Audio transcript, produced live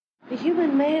The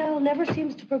human male never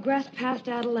seems to progress past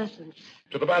adolescence.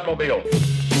 To the Batmobile.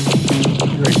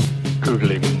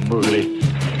 Googly moogly.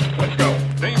 Let's go.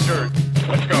 Danger.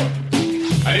 Let's go.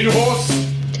 I need a horse.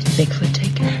 Did Bigfoot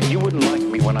take her? You wouldn't like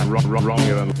me when I'm wrong.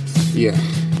 Yeah,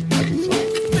 I can fly.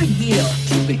 Big deal.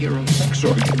 Superhero sex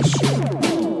organs.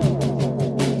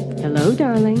 Hello,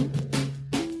 darling.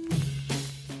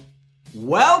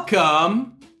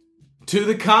 Welcome to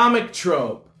the comic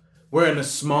trope. We're in a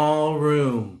small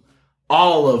room.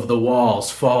 All of the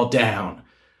walls fall down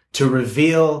to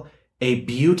reveal a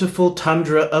beautiful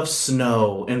tundra of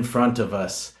snow in front of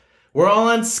us. We're all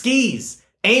on skis.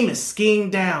 Amos skiing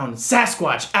down.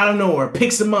 Sasquatch out of nowhere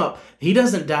picks him up. He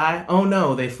doesn't die. Oh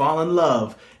no, they fall in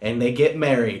love and they get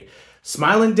married.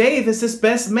 Smiling Dave is his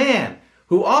best man,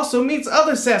 who also meets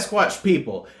other Sasquatch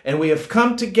people. And we have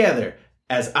come together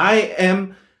as I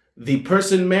am the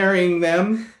person marrying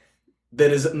them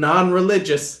that is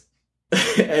non-religious.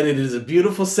 And it is a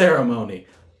beautiful ceremony.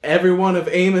 Every one of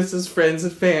Amos's friends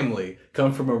and family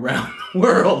come from around the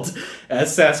world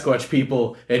as Sasquatch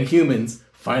people and humans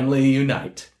finally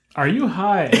unite. Are you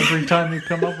high every time you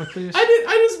come up with these?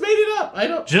 I just made it up. I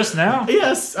don't. Just now?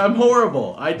 Yes, I'm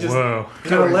horrible. I just kind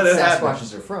of let it happen.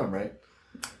 Sasquatches are from, right?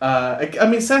 I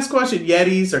mean, Sasquatch and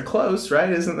Yetis are close, right?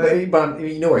 Isn't that? But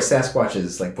you know where Sasquatch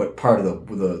is, like what part of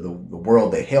the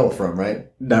world they hail from, right?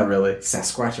 Not really.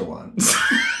 Saskatchewan.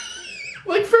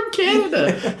 Like from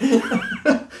Canada.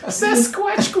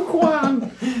 Sasquatch.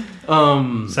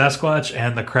 Sasquatch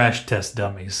and the crash test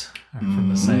dummies are from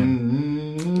the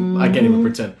same. I can't even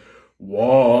pretend.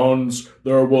 Once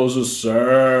there was a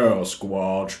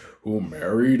Sasquatch who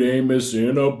married Amos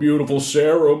in a beautiful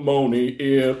ceremony.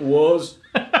 It was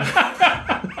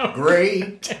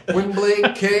great when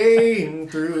Blake came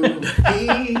through.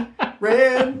 He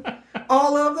read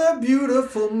all of the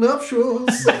beautiful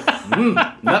nuptials.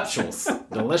 Nuptials.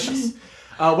 Delicious.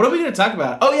 What are we going to talk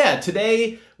about? Oh, yeah.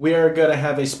 Today we are going to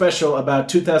have a special about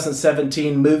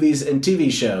 2017 movies and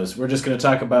TV shows. We're just going to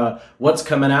talk about what's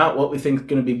coming out, what we think is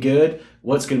going to be good,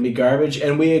 what's going to be garbage,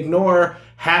 and we ignore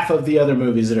half of the other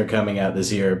movies that are coming out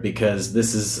this year because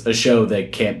this is a show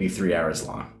that can't be 3 hours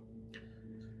long.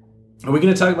 Are we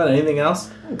going to talk about anything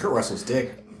else? Kurt Russell's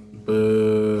dick.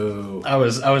 Boo. I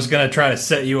was gonna try to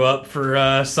set you up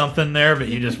for something there, but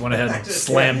you just went ahead and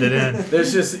slammed it in.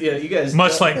 There's just, you guys...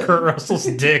 Much like Kurt Russell's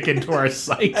dick into our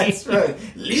psyche. That's right.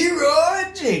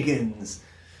 Leroy Jenkins.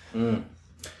 So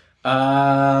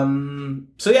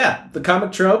yeah, The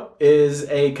Comic Trope is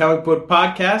a comic book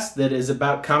podcast that is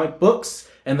about comic books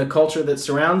and the culture that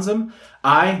surrounds them.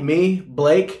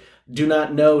 Blake, do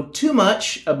not know too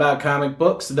much about comic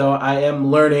books, though I am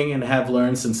learning and have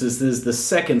learned since this is the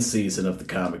second season of The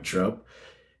Comic Trope.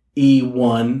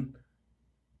 E1,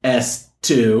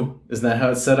 S2. Isn't that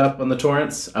how it's set up on the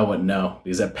torrents? I wouldn't know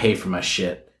because I pay for my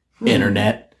shit.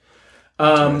 Internet.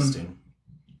 Interesting.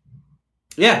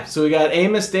 Yeah, so we got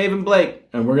Amos, Dave, and Blake,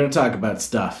 and we're going to talk about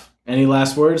stuff. Any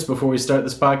last words before we start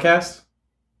this podcast?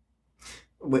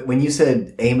 When you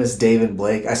said Amos, Dave, and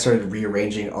Blake, I started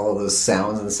rearranging all of those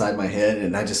sounds inside my head,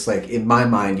 and I just, like, in my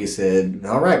mind, you said,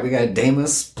 all right, we got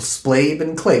Damus, Splabe,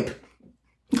 and Clape.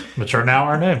 Which are now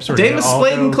our names. So Damus,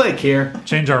 Splabe, and Clape here.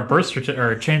 Change our birth certificate,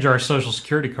 or change our social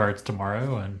security cards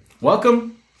tomorrow, and...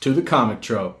 Welcome to The Comic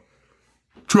Trope.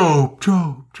 Trope.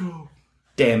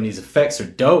 Damn, these effects are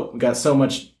dope. We got so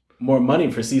much more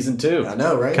money for season 2. I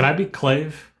know, right? Can I be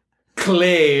Clave?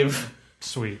 Clave.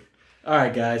 Sweet. All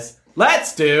right, guys.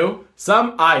 Let's do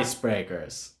some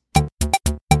icebreakers.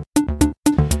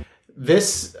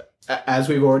 This, as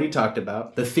we've already talked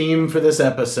about, the theme for this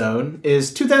episode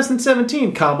is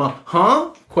 2017,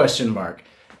 huh? Question mark.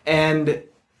 And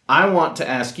I want to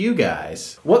ask you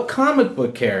guys, what comic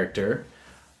book character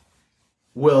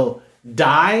will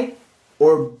die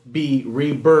or be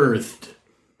rebirthed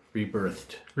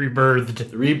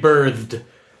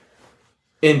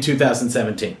in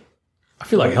 2017? I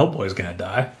feel like Hellboy's gonna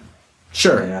die.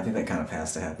 Sure. Yeah, I think that kind of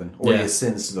has to happen. Or he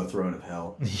ascends to the throne of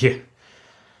hell. Yeah.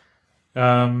 But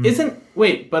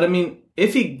I mean,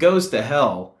 if he goes to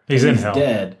hell, he's in hell.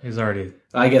 Dead. He's already...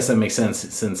 I guess that makes sense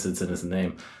since it's in his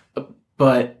name.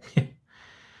 But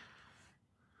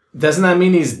doesn't that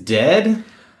mean he's dead?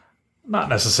 Not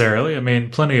necessarily. I mean,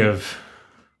 plenty of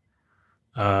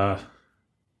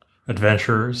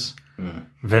adventurers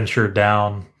venture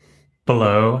down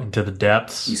below into the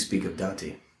depths. You speak of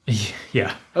Dante.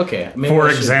 Yeah. Okay. For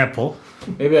example.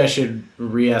 Maybe I should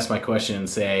re-ask my question and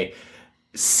say,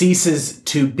 ceases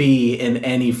to be in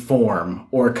any form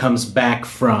or comes back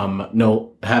from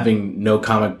having no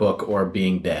comic book or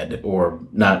being dead, or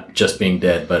not just being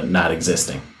dead, but not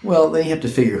existing. Well, then you have to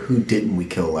figure, who didn't we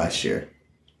kill last year?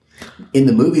 In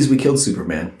the movies, we killed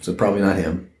Superman, so probably not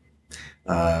him.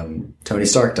 Tony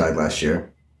Stark died last year.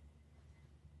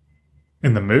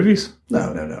 In the movies?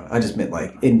 No. I just meant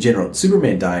like in general.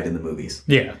 Superman died in the movies.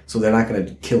 Yeah. So they're not going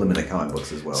to kill him in the comic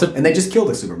books as well. So- and they just killed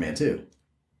the Superman too.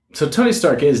 So Tony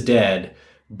Stark is dead,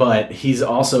 but he's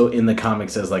also in the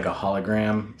comics as like a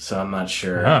hologram, so I'm not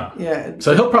sure. Huh. Yeah.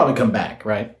 So he'll probably come back,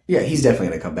 right? Yeah, he's definitely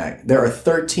going to come back. There are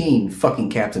 13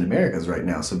 fucking Captain Americas right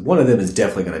now, so one of them is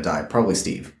definitely going to die. Probably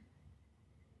Steve.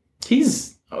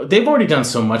 They've already done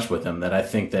so much with him that I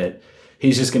think that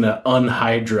he's just going to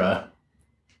unhydra.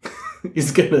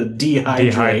 He's going to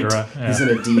dehydrate. Dehydra. He's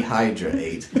going to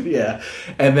dehydrate. Yeah.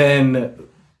 And then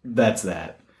that's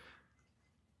that.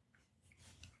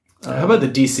 How about the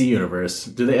DC universe?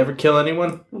 Do they ever kill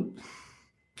anyone?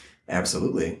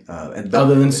 Absolutely.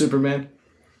 Other than Superman?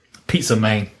 Pizza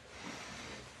Man.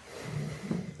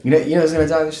 You know who's going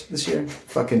to die this year?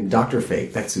 Fucking Dr.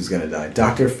 Fate. That's who's going to die.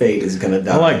 Dr. Fate is going to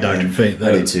die. I like Dr. Fate,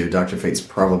 though. I do too. Dr. Fate's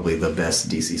probably the best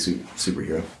DC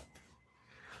superhero.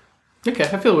 Okay,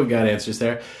 I feel we got answers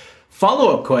there.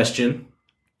 Follow-up question.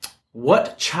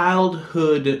 What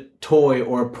childhood toy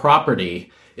or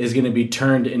property is going to be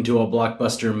turned into a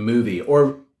blockbuster movie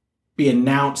or be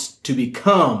announced to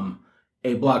become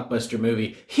a blockbuster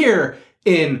movie here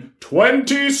in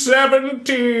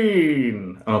 2017?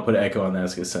 I'm going to put an echo on that.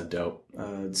 It's going to sound dope.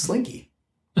 Slinky.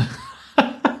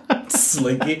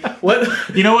 Slinky?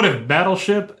 What? You know what? If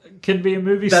Battleship can be a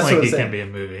movie, That's what I'm Slinky saying. can be a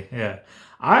movie. Yeah.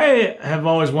 I have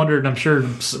always wondered, and I'm sure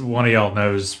one of y'all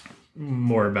knows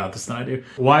more about this than I do.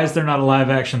 Why is there not a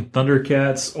live-action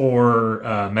Thundercats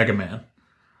or Mega Man?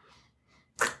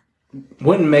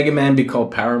 Wouldn't Mega Man be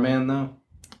called Power Man, though?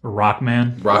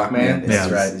 Rockman? Rockman? is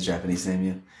That's right. the Japanese name,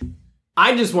 yeah.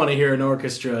 I just want to hear an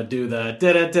orchestra do the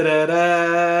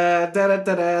da-da-da-da-da,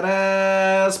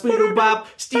 da-da-da-da-da, spoodle-bop,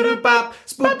 steedle-bop,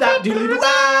 spoop-dop,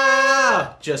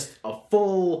 doodle-doo-ah! Just a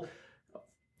full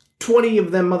 20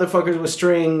 of them motherfuckers with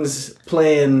strings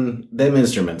playing them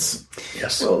instruments.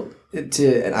 Yes. Well,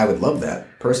 and I would love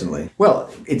that, personally.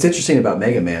 Well, it's interesting about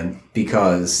Mega Man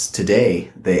because today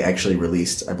they actually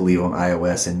released, I believe on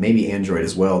iOS and maybe Android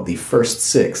as well, the first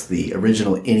 6, the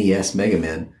original NES Mega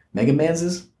Man. Mega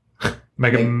Man's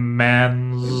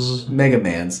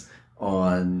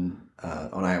on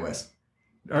iOS.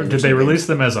 Or did they release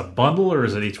them as a bundle, or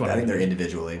is it each one? I think they're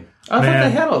individually. I thought Man.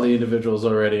 they had all the individuals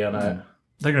already on it.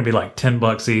 They're going to be like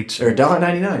 $10 each. They're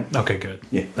 $1.99. Okay, good.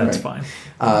 Yeah, That's right.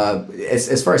 fine.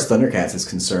 As far as Thundercats is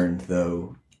concerned,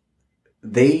 though,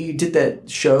 they did that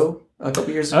show a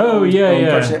couple years ago. Oh, yeah, on yeah.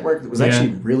 Cartoon Network. It was actually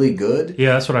really good.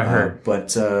 Yeah, that's what I heard.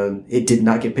 But it did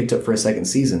not get picked up for a second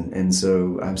season, and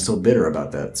so I'm still bitter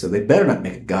about that. So they better not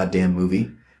make a goddamn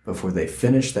movie before they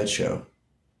finish that show.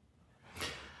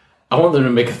 I want them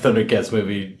to make a Thundercats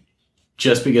movie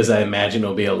just because I imagine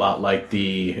it'll be a lot like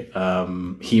the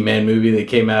He-Man movie that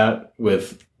came out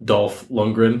with Dolph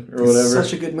Lundgren or whatever. It's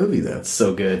such a good movie, though. It's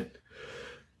so good.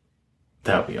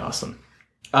 That would be awesome.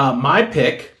 My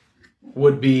pick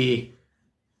would be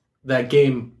that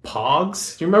game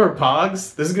Pogs. Do you remember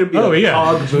Pogs? This is going to be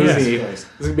Pog movie. Yes.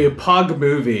 This is going to be a Pog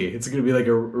movie. It's going to be like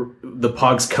the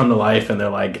Pogs come to life and they're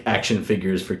like action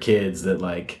figures for kids that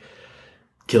like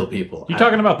kill people. You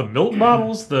talking about the milk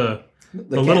bottles? The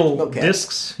little milk cat.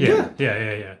 discs? Yeah.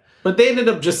 But they ended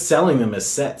up just selling them as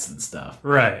sets and stuff.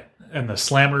 Right. And the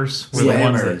slammers were the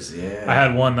ones Slammers, that... yeah. I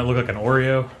had one that looked like an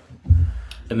Oreo.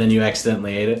 And then you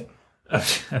accidentally ate it.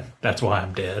 That's why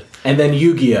I'm dead. And then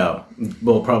Yu-Gi-Oh!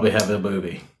 Will probably have a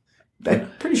movie.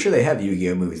 I'm pretty sure they have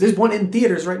Yu-Gi-Oh! Movies. There's one in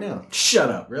theaters right now. Shut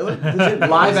up, really?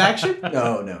 Live action?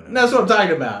 No. That's what I'm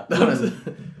talking about.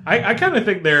 I kind of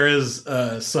think there is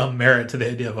some merit to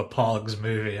the idea of a Pogs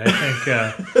movie. I think,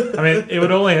 I mean, it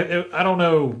would only, I don't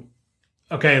know,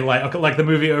 okay, like the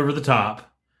movie Over the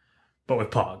Top, but with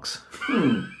Pogs.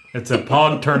 It's a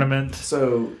Pog tournament.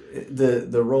 So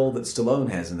the role that Stallone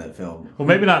has in that film. Well,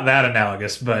 maybe not that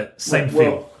analogous, but same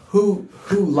feel. Who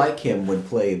like him would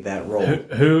play that role?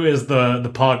 Who is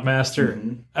the Pog master?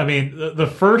 Mm-hmm. I mean, the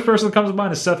first person that comes to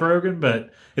mind is Seth Rogen,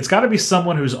 but it's got to be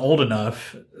someone who's old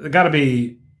enough. It got to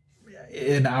be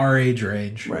in our age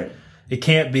range. Right. It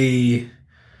can't be.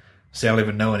 See, I don't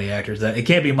even know any actors that. It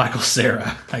can't be Michael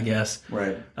Cera, I guess.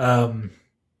 Right. How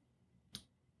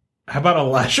about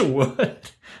Elijah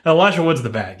Wood? Elijah Wood's the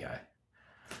bad guy.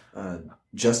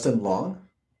 Justin Long?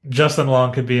 Justin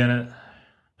Long could be in it.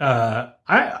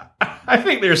 I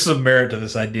think there's some merit to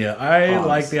this idea. I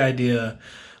like the idea,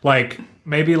 like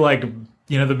maybe like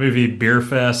the movie Beer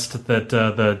Fest that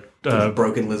the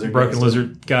Broken Lizard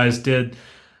Lizard guys did.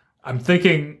 I'm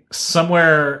thinking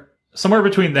somewhere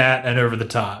between that and Over the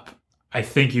Top. I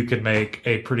think you could make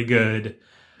a pretty good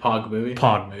Pog movie.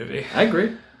 Pog movie. I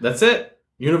agree. That's it.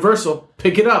 Universal,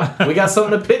 pick it up. We got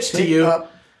something to pitch to you.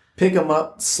 Pick them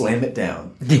up, slam it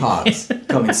down. Pogs,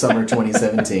 coming summer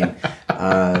 2017.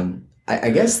 I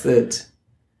guess that,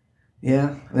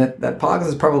 that Pogs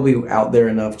is probably out there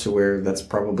enough to where that's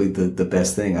probably the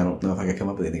best thing. I don't know if I could come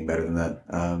up with anything better than that.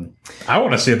 I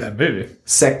want to see that movie.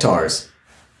 Sectars.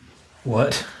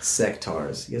 What?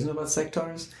 Sectars. You guys know about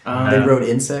sectars? No. They rode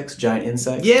insects, giant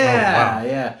insects. Yeah, Oh, wow.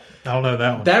 yeah. I don't know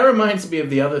that one. That reminds me of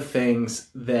the other things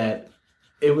that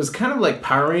it was kind of like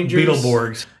Power Rangers.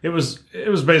 Beetleborgs. It was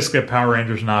basically a Power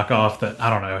Rangers knockoff that,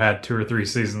 I don't know, had 2 or 3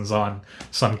 seasons on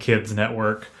some kid's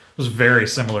network. It was very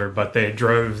similar, but they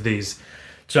drove these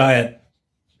giant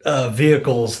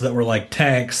vehicles that were like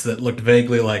tanks that looked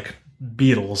vaguely like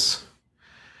beetles.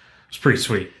 It was pretty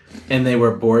sweet. And they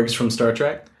were Borgs from Star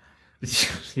Trek?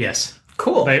 Yes.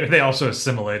 Cool. They also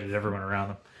assimilated everyone around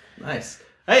them. Nice.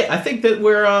 Hey, I think that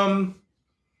we're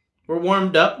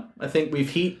warmed up. I think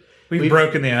we've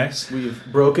broken the ice. We've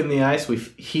broken the ice.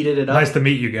 We've heated it up. Nice to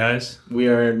meet you guys. We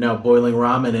are now boiling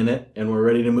ramen in it, and we're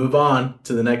ready to move on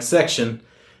to the next section,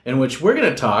 in which we're going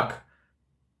to talk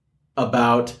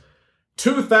about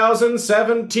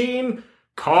 2017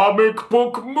 comic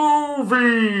book movies.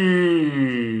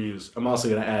 I'm also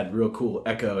going to add real cool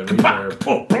echo and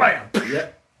reverb. Blam!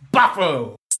 Yep.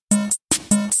 Buffo!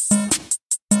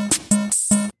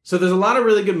 So there's a lot of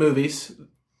really good movies,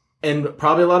 and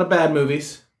probably a lot of bad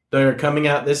movies that are coming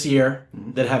out this year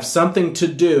that have something to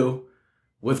do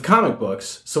with comic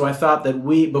books. So I thought that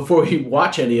before we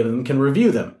watch any of them, can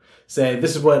review them. Say,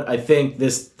 this is what I think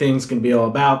this thing's can be all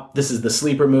about. This is the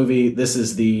sleeper movie. This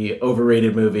is the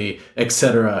overrated movie,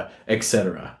 etc.,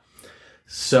 etc.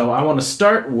 So I want to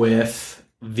start with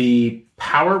the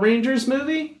Power Rangers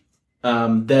movie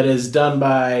that is going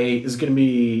to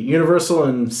be Universal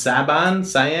and Saban?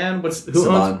 Cyan?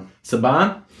 Saban.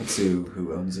 Saban? Let's see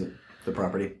who owns it, the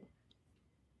property.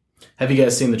 Have you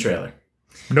guys seen the trailer?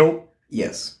 Nope.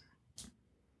 Yes.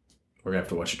 We're going to have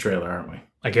to watch a trailer, aren't we?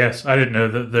 I guess. I didn't know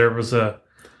that there was I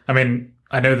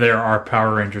know there are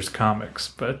Power Rangers comics,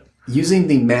 but... Using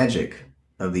the magic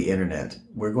of the internet,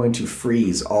 we're going to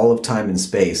freeze all of time and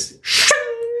space.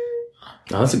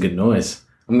 Oh, that's a good noise.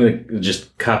 I'm going to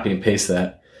just copy and paste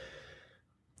that.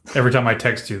 Every time I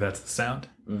text you, that's the sound.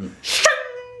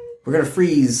 We're going to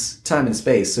freeze time and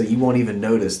space, so you won't even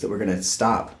notice that we're going to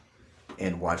stop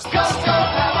and watch this.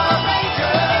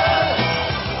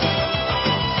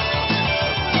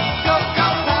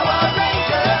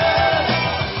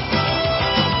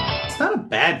 It's not a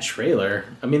bad trailer.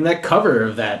 I mean, that cover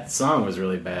of that song was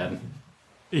really bad.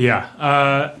 Yeah.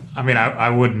 I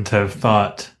wouldn't have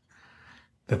thought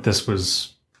that this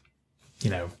was,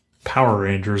 Power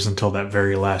Rangers until that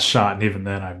very last shot, and even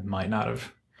then I might not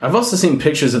have. I've also seen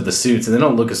pictures of the suits, and they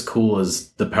don't look as cool as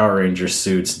the Power Rangers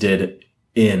suits did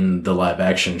in the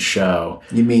live-action show.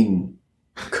 You mean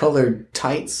colored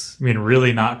tights? I mean,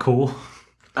 really not cool?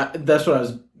 That's what I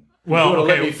was... Well,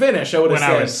 okay, let me finish. I would have when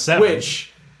I was said, 7.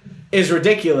 which is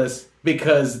ridiculous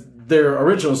because their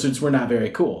original suits were not very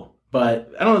cool.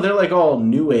 But, I don't know, they're like all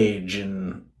new age,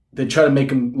 and they try to make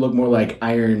them look more like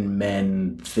Iron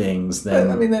Men things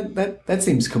than... I mean, that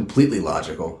seems completely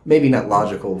logical. Maybe not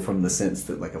logical from the sense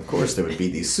that, like, of course there would be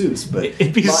these suits, but...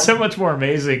 It'd be so much more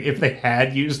amazing if they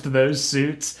had used those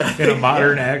suits in a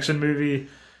modern action movie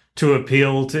to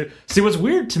appeal to... See, what's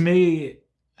weird to me,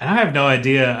 and I have no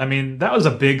idea, I mean, that was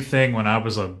a big thing when I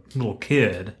was a little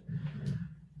kid,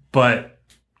 but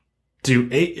do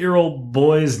 8-year-old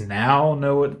boys now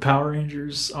know what Power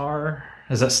Rangers are?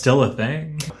 Is that still a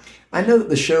thing? I know that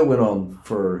the show went on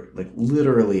for, like,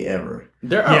 literally ever.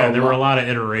 There were a lot of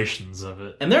iterations of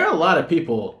it. And there are a lot of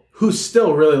people who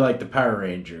still really like the Power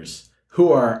Rangers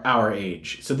who are our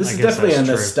age. So this is definitely a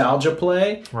nostalgia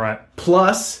play. Right.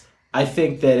 Plus, I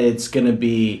think that it's going to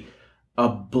be a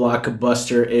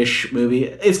blockbuster-ish movie.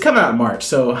 It's coming out in March,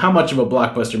 so how much of a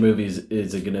blockbuster movie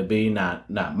is it going to be? Not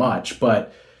much,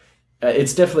 but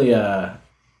it's definitely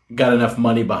got enough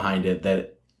money behind it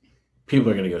that people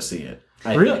are going to go see it.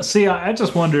 Really? See, I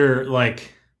just wonder,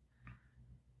 like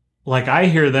I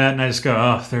hear that and I just go,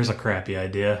 oh, there's a crappy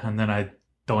idea, and then I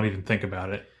don't even think about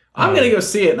it. I'm going to go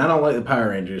see it, and I don't like the Power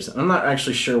Rangers. I'm not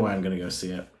actually sure why I'm going to go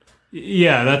see it.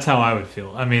 Yeah, that's how I would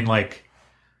feel. I mean, like,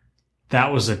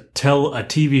 that was a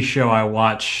TV show I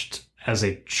watched as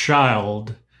a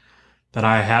child that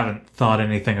I haven't thought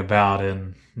anything about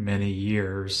in many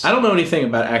years. I don't know anything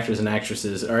about actors and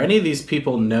actresses. Are any of these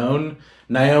people known?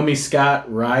 Naomi Scott,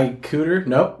 Ry Cooter?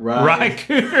 Nope. Ry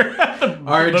Cooter.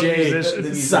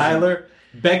 RJ Seiler,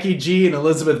 Becky G, and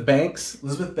Elizabeth Banks.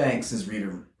 Elizabeth Banks is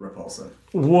Rita Repulsa.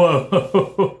 Whoa.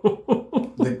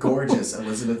 gorgeous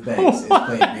Elizabeth Banks is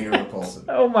playing Rita Repulsa.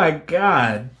 Oh my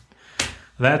god.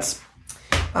 That's...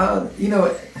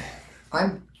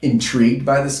 I'm intrigued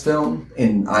by this film,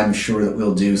 and I'm sure that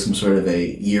we'll do some sort of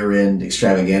a year-end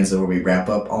extravaganza where we wrap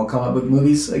up all comic book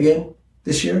movies again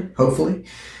this year, hopefully.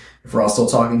 If we're all still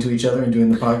talking to each other and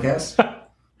doing the podcast.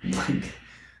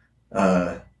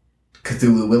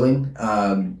 Cthulhu willing.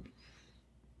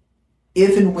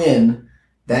 If and when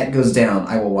that goes down,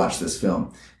 I will watch this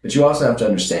film. But you also have to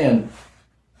understand,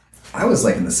 I was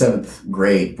like in the 7th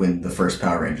grade when the first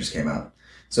Power Rangers came out.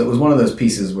 So it was one of those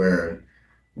pieces where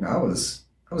I was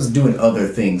doing other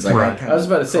things. Like right. I was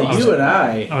about to say, you and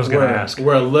I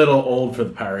were a little old for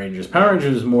the Power Rangers. Power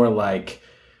Rangers was more like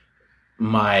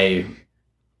my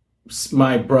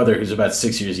brother, who's about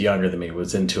 6 years younger than me,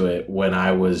 was into it when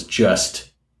I was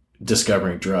just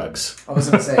discovering drugs. I was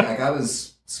going to say, like, I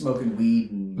was smoking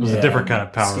weed. And, it was a different kind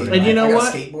of Power Ranger. And you know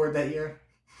what? I got skateboard that year.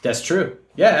 That's true.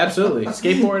 Yeah, absolutely.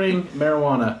 Skateboarding,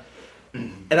 marijuana.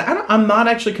 And I'm not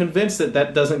actually convinced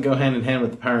that doesn't go hand in hand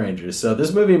with the Power Rangers. So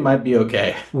this movie might be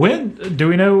okay. Do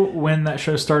we know when that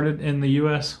show started in the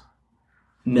U.S.?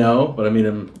 No, but I mean,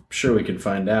 I'm sure we could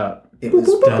find out. It was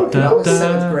probably, I was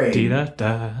 7th grade.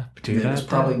 It was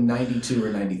probably 92 or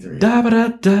 93. How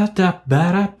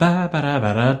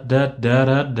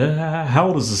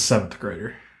old is a 7th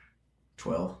grader?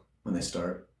 12 when they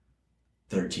start.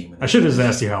 13 when they I should have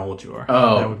asked you how old you are.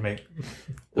 Oh. That would make...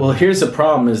 Well, here's the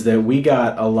problem is that we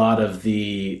got a lot of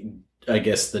the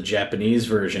Japanese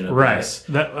version of this,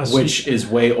 which is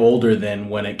way older than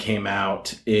when it came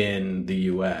out in the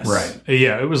U.S. Right.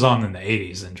 Yeah, it was on in the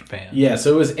 80s in Japan. Yeah,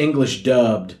 so it was English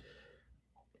dubbed.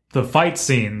 The fight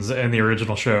scenes in the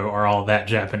original show are all that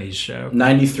Japanese show.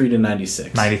 93 to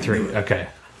 96. 93, okay.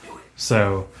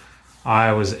 So,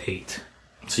 I was 8.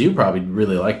 So you probably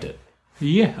really liked it.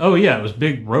 Yeah. Oh, yeah, it was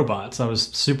big robots. I was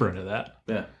super into that.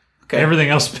 Yeah. Okay. Everything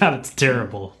else about it's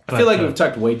terrible. I feel like we've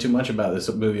talked way too much about this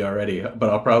movie already, but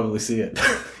I'll probably see it.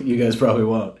 You guys probably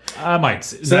won't. I might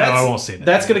see it. So I won't see it.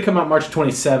 That's going to come out March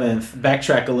 27th.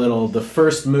 Backtrack a little. The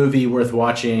first movie worth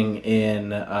watching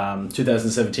in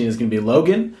 2017 is going to be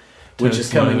Logan, which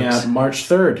is coming out March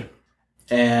 3rd.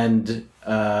 And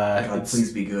God,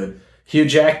 please be good. Hugh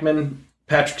Jackman,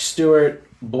 Patrick Stewart,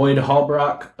 Boyd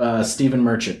Holbrook, Stephen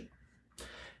Merchant.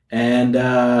 And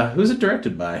who's it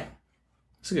directed by?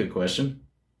 That's a good question.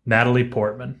 Natalie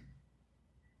Portman.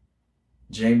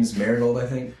 James Marigold, I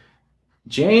think.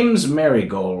 James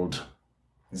Marigold.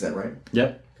 Is that right?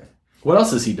 Yep. Okay. What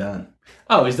else has he done?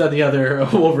 Oh, he's done the other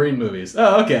Wolverine movies.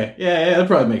 Oh, okay. Yeah, that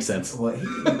probably makes sense. Well,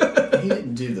 he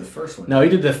didn't do the first one. No, he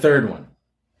did the third one.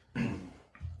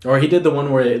 Or he did the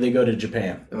one where they go to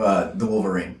Japan. The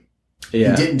Wolverine. Yeah.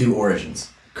 He didn't do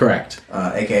Origins. Correct.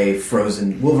 A.k.a.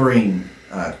 Frozen Wolverine,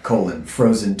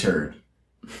 Frozen Turd.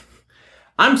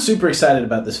 I'm super excited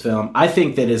about this film. I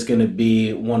think that it's going to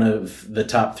be one of the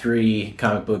top 3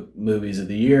 comic book movies of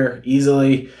the year,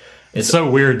 easily. It's so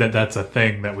weird that that's a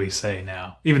thing that we say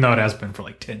now, even though it has been for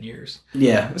like 10 years.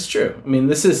 Yeah, it's true. I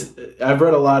mean, I've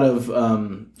read a lot of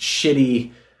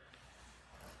shitty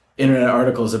internet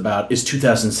articles about, is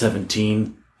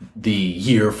 2017 the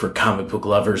year for comic book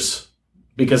lovers?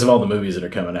 Because of all the movies that are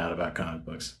coming out about comic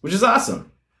books, which is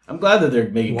awesome. I'm glad that they're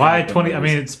making. Why 20? I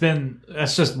mean,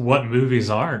 that's just what movies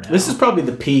are now. This is probably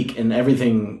the peak, and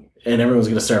everything, and everyone's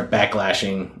going to start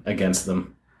backlashing against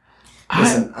them.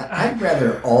 Listen, I'd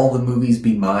rather all the movies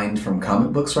be mined from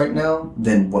comic books right now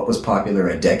than what was popular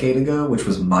a decade ago, which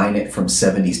was mine it from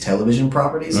 70s television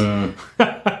properties. You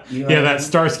know that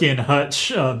Starsky and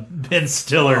Hutch, Ben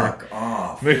Stiller. Fuck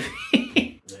off.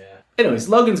 Anyways,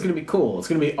 Logan's going to be cool. It's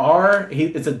going to be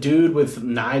it's a dude with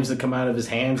knives that come out of his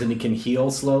hands and he can heal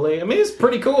slowly. I mean, it's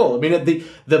pretty cool. I mean,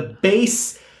 the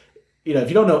base, if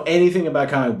you don't know anything about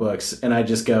comic books and I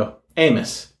just go,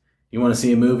 Amos, you want to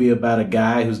see a movie about a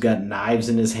guy who's got knives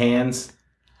in his hands?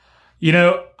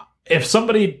 If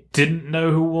somebody didn't know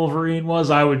who Wolverine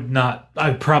was,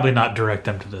 I'd probably not direct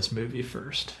them to this movie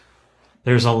first.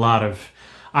 There's a lot of...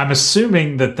 I'm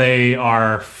assuming that they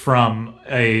are from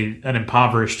an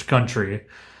impoverished country,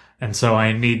 and so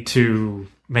I need to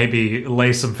maybe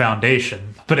lay some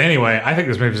foundation. But anyway, I think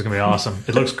this movie is going to be awesome.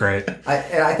 It looks great.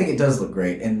 I think it does look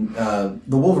great, and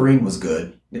the Wolverine was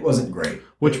good. It wasn't great.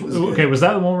 Was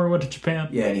that the one where we went to Japan?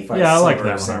 Yeah, and he fights I like Silver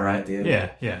that Samurai one. at the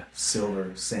end. Yeah.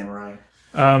 Silver Samurai.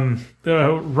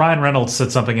 Ryan Reynolds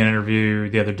said something in an interview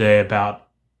the other day about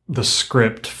the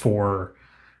script for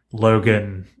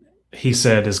Logan. He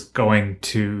said is going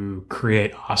to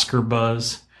create Oscar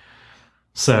buzz.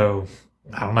 So,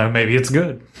 I don't know, maybe it's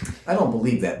good. I don't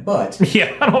believe that, but...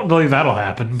 Yeah, I don't believe that'll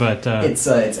happen, but... It's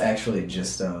actually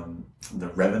just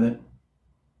The Revenant.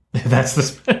 That's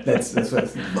the That's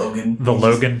what Logan. The He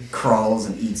Logan. just crawls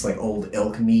and eats like old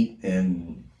elk meat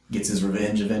and gets his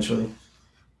revenge eventually.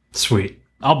 Sweet.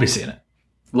 I'll be seeing it.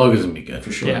 Logan's gonna be good.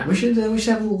 For sure. Yeah. We should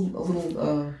have a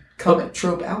little comic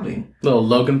trope outing. Little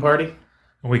Logan party.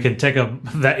 We can take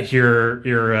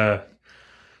your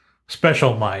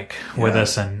special mic with Yeah.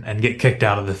 us and get kicked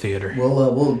out of the theater.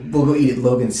 We'll go eat at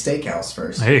Logan's Steakhouse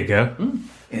first, There you go.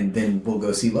 and then we'll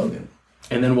go see Logan.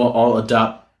 And then we'll all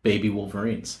adopt baby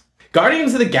Wolverines.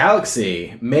 Guardians of the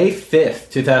Galaxy, May 5th,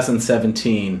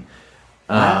 2017.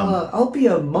 I'll be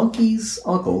a monkey's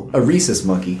uncle, a rhesus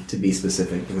monkey to be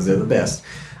specific, because they're the best.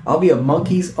 I'll be a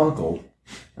monkey's uncle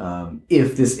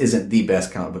if this isn't the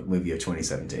best comic book movie of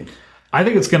 2017. I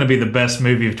think it's going to be the best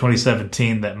movie of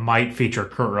 2017 that might feature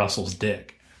Kurt Russell's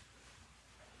dick.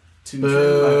 Too true, my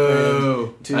Boo.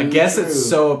 friend. Too I guess true. it's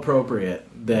so appropriate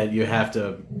that you have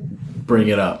to bring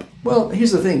it up. Well,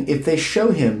 here's the thing: if they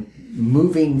show him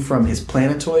moving from his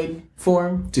planetoid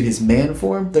form to his man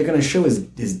form, they're going to show his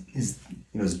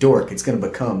dork. It's going to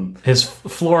become His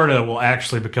Florida will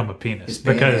actually become a penis his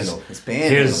because panhandle. His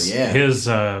panhandle, yeah. his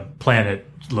planet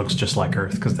looks just like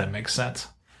Earth because that makes sense.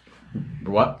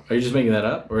 What? Are you just making that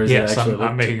up? Or is Yes, it actually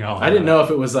I'm making all I that didn't up. know if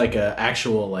it was like a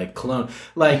actual like clone.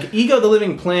 Like Ego the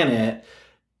Living Planet,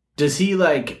 is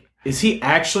he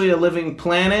actually a living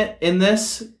planet in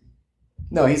this?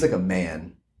 No, he's like a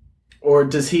man. Or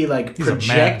does he like He's a man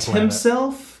project planet.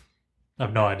 himself? I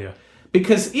have no idea.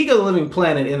 Because Ego the Living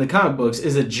Planet in the comic books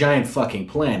is a giant fucking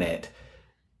planet.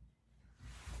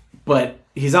 But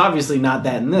he's obviously not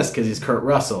that in this because he's Kurt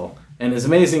Russell. And as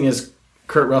amazing as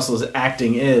Kurt Russell's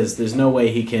acting is, there's no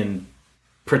way he can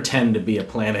pretend to be a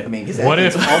planet. I mean, his What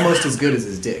acting's if- almost as good as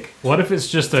his dick. What if it's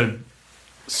just a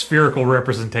spherical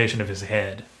representation of his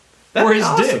head? That'd or be his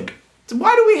awesome. dick? So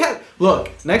why do we have... Look,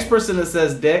 next person that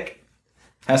says dick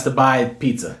has to buy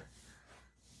pizza.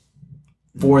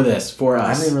 For us.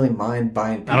 I don't even really mind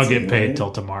buying pizza. I don't you get know what I paid mean?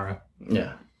 till tomorrow.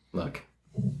 Yeah, look.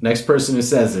 Next person who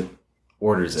says it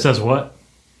orders it. Says what?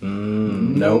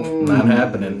 Nope, not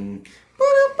happening.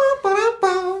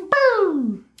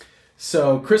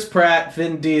 So Chris Pratt,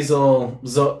 Vin Diesel,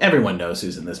 everyone knows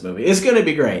who's in this movie. It's going to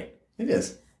be great. It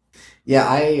is.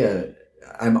 Yeah,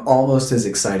 I'm almost as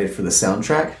excited for the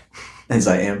soundtrack as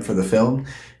I am for the film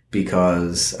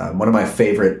because one of my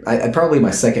favorite, probably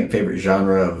my second favorite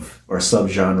genre or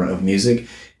subgenre of music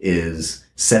is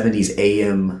 70s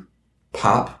AM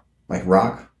pop, like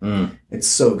rock. It's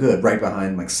so good, right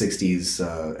behind like 60s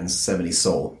and 70s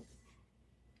soul,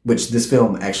 which this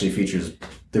film actually features.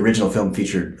 The original film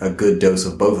featured a good dose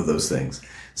of both of those things.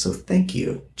 So thank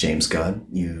you, James Gunn,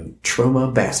 you trauma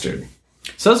bastard.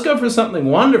 So let's go from something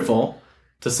wonderful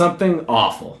to something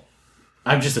awful.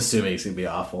 I'm just assuming it's going to be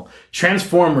awful.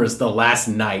 Transformers: The Last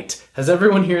Night. Has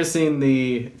everyone here seen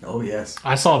the... Oh, yes.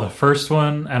 I saw the first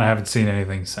one and I haven't seen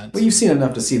anything since. Well, you've seen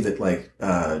enough to see that, like,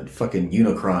 fucking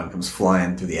Unicron comes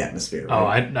flying through the atmosphere. Oh,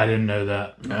 Right? I didn't know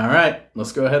that. All right,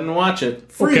 let's go ahead and watch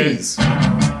it. Freeze!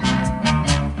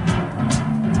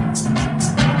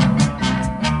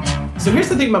 So here's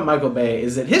the thing about Michael Bay,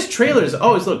 is that his trailers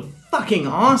always look fucking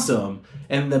awesome,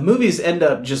 and the movies end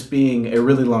up just being a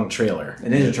really long trailer.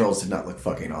 And Ninja Turtles did not look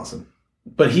fucking awesome.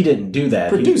 But he didn't do that.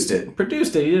 Produced he it.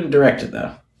 Produced it. He didn't direct it,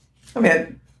 though. I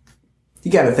mean,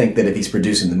 you got to think that if he's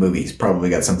producing the movie, he's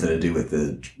probably got something to do with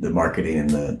the marketing and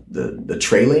the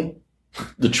trailing.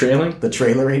 The trailing? The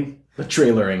trailering. The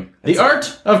trailering. The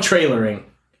art of trailering.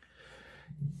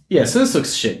 Yeah, so this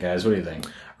looks shit, guys. What do you think?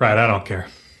 Right, I don't care.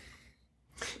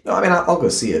 No, I mean, I'll go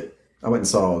see it. I went and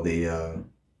saw the...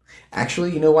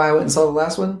 Actually, you know why I went and saw the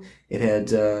last one? It had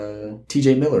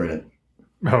T.J. Miller in it.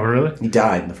 Oh, really? He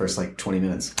died in the first, 20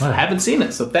 minutes. I haven't seen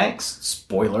it, so thanks.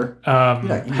 Spoiler. you How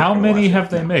gotta many watch it. have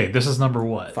they No. made? This is number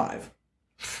what? 5.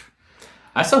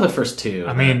 I saw the first two.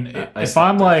 I mean, I if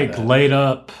stopped I'm after that. laid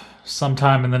up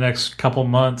sometime in the next couple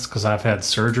months because I've had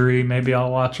surgery, maybe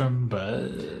I'll watch them. But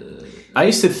I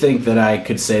used to think that I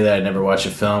could say that I never watch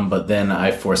a film, but then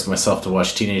I forced myself to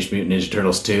watch Teenage Mutant Ninja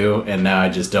Turtles 2, and now I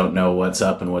just don't know what's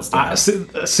up and what's down.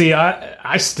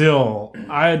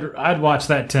 I'd watch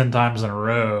that 10 times in a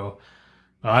row.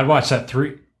 I'd watch that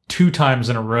 2 times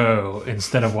in a row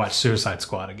instead of watch Suicide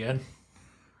Squad again.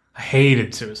 I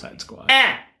hated Suicide Squad.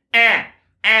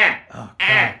 Oh,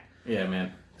 God. Yeah,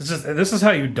 man. This is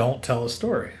how you don't tell a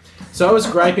story. So I was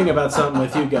griping about something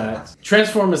with you guys.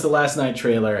 Transformers: The Last Night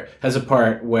trailer has a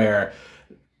part where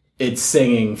it's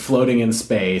singing "Floating in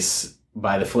Space"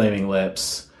 by the Flaming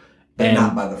Lips. But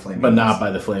not by the Flaming But Lips. not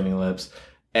by the Flaming Lips.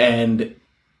 And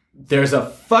there's a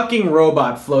fucking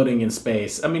robot floating in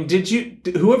space. I mean,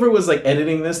 whoever was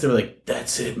editing this, they were like,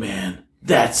 "That's it, man.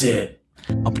 That's it."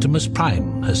 Optimus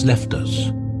Prime has left us.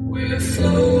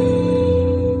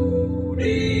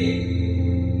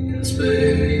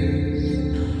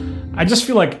 I just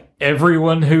feel like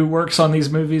everyone who works on these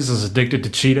movies is addicted to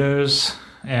Cheetos,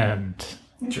 and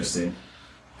Interesting.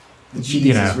 The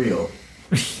cheese is real.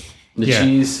 The Yeah.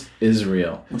 cheese is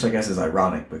real. Which I guess is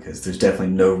ironic because there's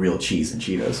definitely no real cheese in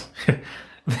Cheetos.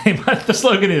 the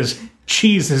slogan is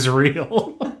 "Cheese is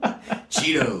real."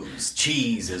 Cheetos,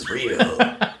 cheese is real.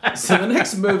 So the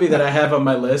next movie that I have on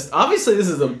my list, obviously this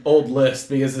is an old list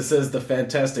because it says The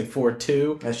Fantastic Four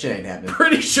 2. That shit ain't happening.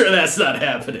 Pretty sure that's not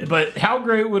happening. But how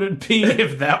great would it be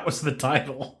if that was the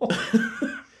title?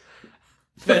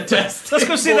 Fantastic. Let's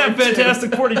go see that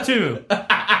Fantastic 42.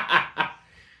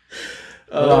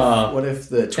 What if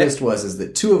the twist is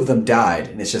that two of them died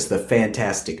and it's just the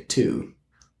Fantastic Two?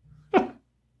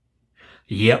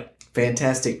 Yep.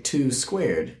 Fantastic Two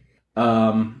squared.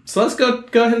 So let's go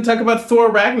ahead and talk about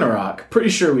Thor Ragnarok. Pretty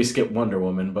sure we skipped Wonder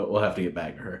Woman, but we'll have to get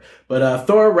back to her. But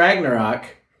Thor Ragnarok,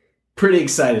 pretty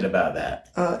excited about that.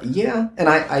 Yeah, and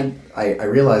I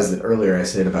realized that earlier I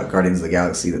said about Guardians of the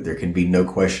Galaxy that there can be no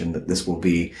question that this will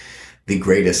be the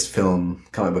greatest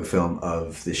comic book film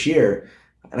of this year.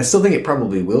 And I still think it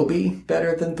probably will be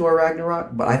better than Thor Ragnarok,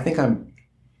 but I think I'm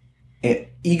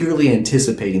eagerly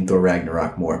anticipating Thor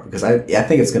Ragnarok more because I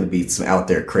think it's going to be some out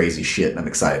there crazy shit, and I'm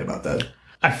excited about that.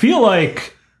 I feel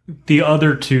like the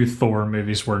other two Thor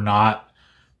movies were not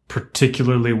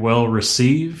particularly well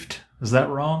received. Is that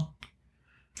wrong?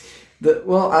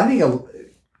 I think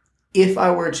if I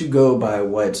were to go by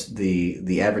what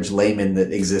the average layman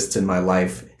that exists in my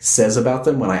life says about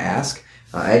them when I ask,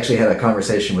 I actually had a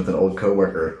conversation with an old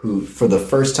coworker who, for the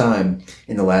first time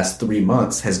in the last 3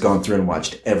 months, has gone through and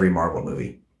watched every Marvel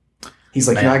movie. He's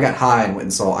like, I got high and went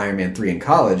and saw Iron Man 3 in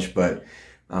college, but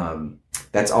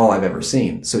that's all I've ever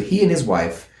seen. So he and his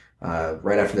wife,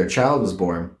 right after their child was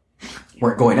born,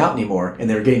 weren't going out anymore, and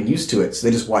they were getting used to it, so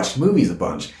they just watched movies a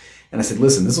bunch. And I said,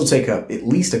 listen, this will take up at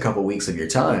least a couple weeks of your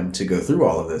time to go through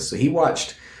all of this. So he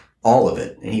watched all of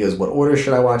it. And he goes, what order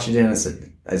should I watch it in? I said,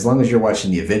 as long as you're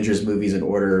watching the Avengers movies in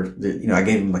order, I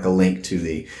gave him like a link to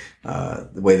the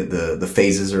way that the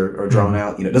phases are drawn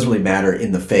out. It doesn't really matter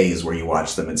in the phase where you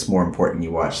watch them. It's more important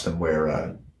you watch them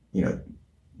where,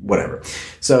 whatever.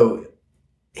 So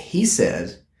he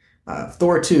said,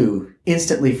 Thor 2,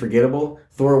 instantly forgettable.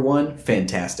 Thor 1,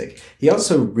 fantastic. He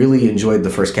also really enjoyed the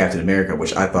first Captain America,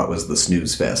 which I thought was the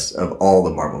snooze fest of all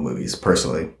the Marvel movies,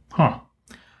 personally. Huh.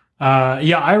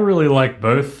 Yeah, I really like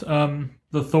both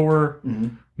the Thor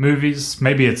movies.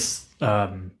 Maybe it's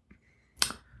I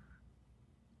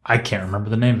can't remember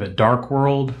the name of it. Dark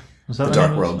World? Was that The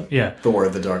Dark World. Yeah. Thor,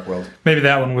 The Dark World. Maybe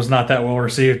that one was not that well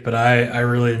received, but I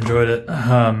really enjoyed it.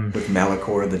 With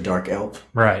Malachor, the Dark Elf.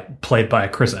 Right. Played by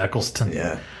Chris Eccleston.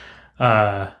 Yeah.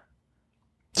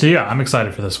 So yeah, I'm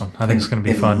excited for this one. I think it's going to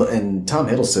be fun. And Tom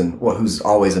Hiddleston, who's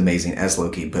always amazing as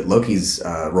Loki, but Loki's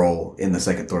role in the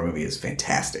second Thor movie is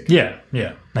fantastic. Yeah.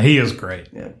 He is great.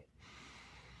 Yeah.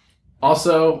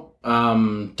 Also,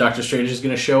 Doctor Strange is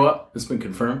going to show up. It's been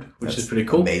confirmed, which is pretty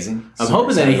cool. Amazing. I'm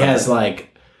hoping that he has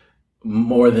like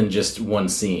more than just one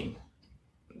scene.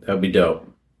 That would be dope.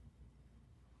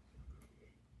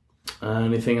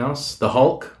 Anything else? The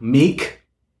Hulk, Meek,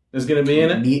 is going to be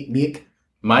in it. Meek.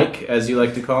 Mike, as you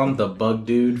like to call him, the bug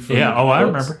dude. From I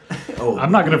remember.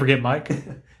 I'm not going to forget Mike.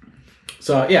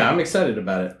 So, yeah, I'm excited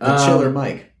about it. The Chiller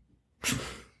Mike.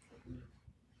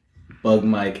 Bug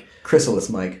Mike. Chrysalis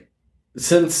Mike.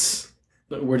 Since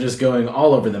we're just going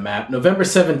all over the map, November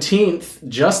 17th,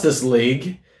 Justice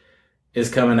League is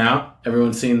coming out.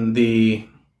 Everyone seen the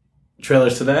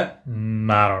trailers to that? I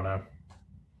don't know.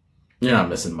 You're not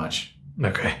missing much.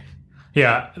 Okay.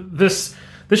 Yeah, this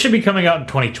should be coming out in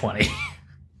 2020.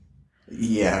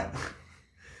 Yeah.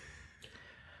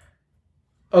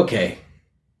 Okay.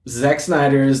 Zack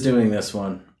Snyder is doing this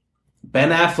one. Ben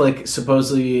Affleck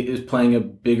supposedly is playing a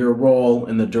bigger role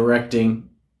in the directing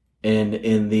and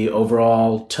in the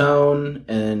overall tone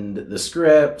and the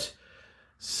script.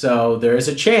 So there is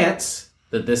a chance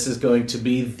that this is going to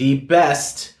be the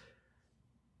best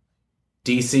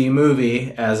DC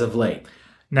movie as of late.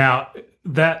 Now,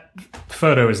 that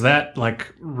photo, is that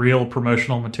like real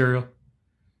promotional material?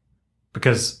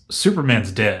 Because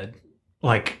Superman's dead.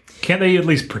 Like, can't they at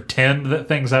least pretend that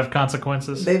things have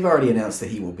consequences? They've already announced that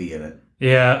he will be in it.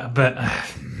 Yeah, but...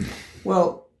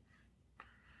 Well,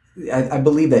 I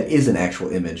believe that is an actual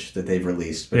image that they've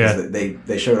released. Because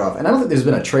they showed off... And I don't think there's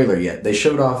been a trailer yet. They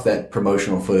showed off that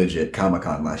promotional footage at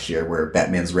Comic-Con last year where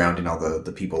Batman's rounding all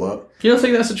the people up. You don't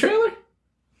think that's a trailer?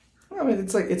 I mean,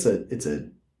 it's like... It's a...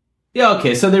 Yeah,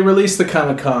 okay, so they released the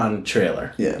Comic-Con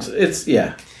trailer. Yeah. So it's...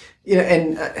 Yeah. Yeah,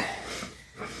 and...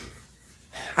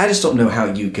 I just don't know how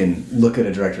you can look at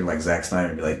a director like Zack Snyder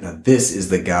and be like, now this is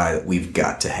the guy that we've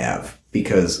got to have.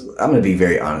 Because I'm going to be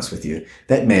very honest with you.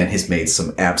 That man has made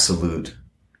some absolute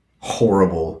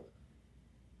horrible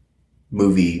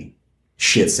movie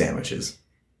shit sandwiches.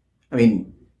 I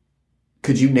mean,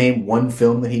 could you name one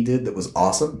film that he did that was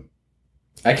awesome?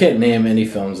 I can't name any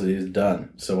films that he's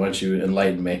done, so why don't you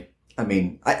enlighten me? I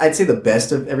mean, I'd say the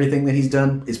best of everything that he's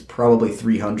done is probably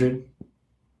 300.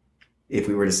 If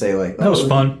we were to say like... That was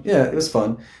fun. Yeah, it was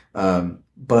fun.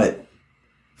 But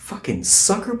fucking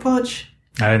Sucker Punch?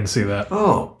 I didn't see that.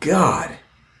 Oh, God.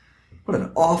 What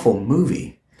an awful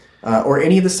movie. Or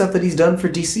any of the stuff that he's done for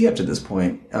DC up to this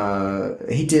point.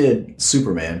 He did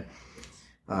Superman.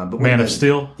 But Man of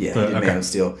Steel? Yeah, he did Man of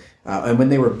Steel. And when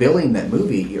they were billing that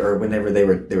movie, or whenever they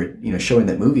were showing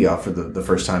that movie off for the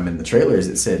first time in the trailers,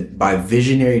 it said, by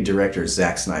visionary director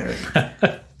Zack Snyder.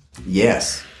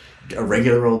 Yes. A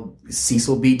regular old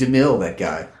Cecil B. DeMille, that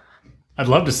guy. I'd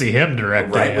love to see him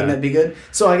direct. Right, wouldn't that be good?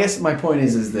 So I guess my point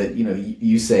is that,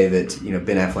 you say that,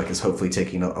 Ben Affleck is hopefully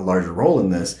taking a larger role in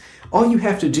this. All you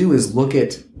have to do is look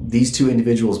at these two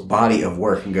individuals' body of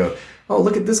work and go, oh,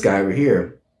 look at this guy over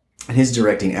here. And his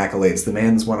directing accolades. The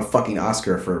man's won a fucking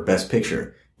Oscar for Best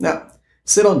Picture. Now,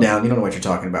 sit on down. You don't know what you're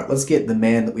talking about. Let's get the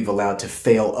man that we've allowed to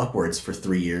fail upwards for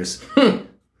 3 years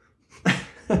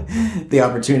the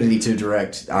opportunity to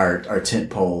direct our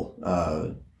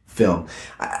tentpole film.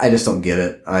 I just don't get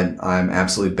it. I'm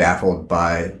absolutely baffled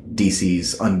by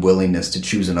DC's unwillingness to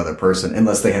choose another person,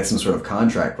 unless they had some sort of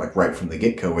contract, like right from the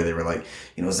get-go, where they were like,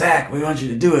 Zach, we want you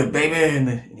to do it, baby.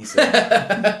 And he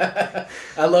said,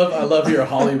 I love your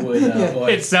Hollywood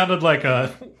voice. It sounded like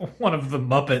one of the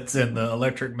Muppets in the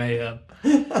Electric Mayhem.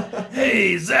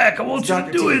 Hey, Zach, I want you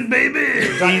to do it,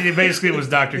 baby. He basically was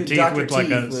Dr. Teeth with like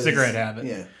a cigarette habit.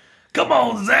 Yeah. Come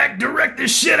on, Zach, direct the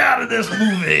shit out of this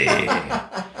movie.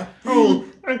 Oh,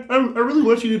 I really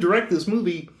want you to direct this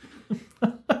movie.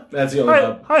 That's the only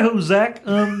job. Hi ho, Zach.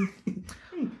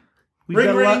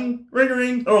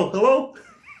 Ring. Oh, hello?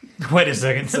 Wait a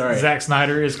second. Sorry. Zack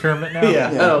Snyder is Kermit now? Yeah,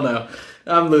 I don't know.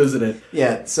 I'm losing it.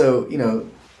 Yeah, so,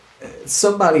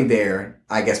 somebody there,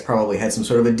 I guess, probably had some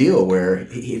sort of a deal where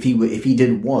if he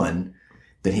did one,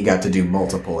 then he got to do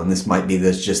multiple, and this might be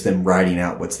just them writing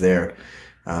out what's there.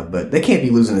 But they can't be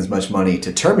losing as much money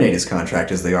to terminate his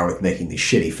contract as they are with making these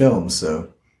shitty films,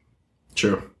 so...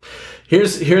 True.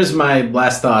 Here's my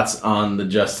last thoughts on the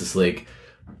Justice League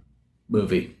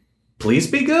movie. Please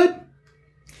be good?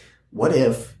 What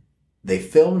if they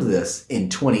filmed this in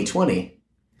 2020,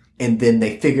 and then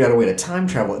they figured out a way to time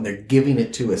travel, and they're giving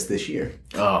it to us this year?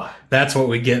 Oh, that's what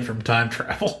we get from time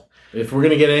travel. If we're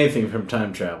going to get anything from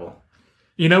time travel.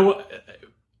 You know what?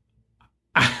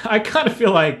 I kind of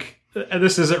feel like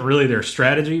this isn't really their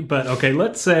strategy, but okay,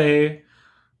 let's say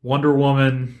Wonder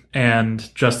Woman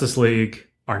and Justice League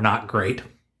are not great.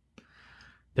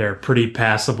 They're pretty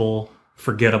passable,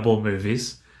 forgettable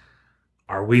movies.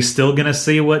 Are we still going to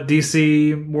see what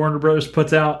DC Warner Bros.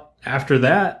 Puts out after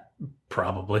that?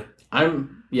 Probably.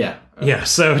 Yeah,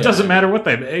 so it doesn't matter what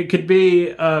it could be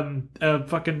a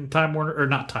fucking Time Warner, or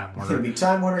not Time Warner. It could be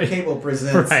Time Warner Cable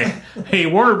presents. Right. Hey,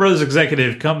 Warner Bros.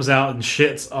 Executive comes out and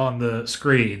shits on the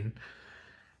screen.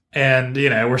 And,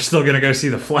 we're still going to go see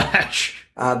The Flash.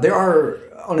 There are,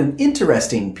 on an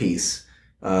interesting piece,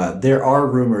 there are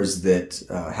rumors that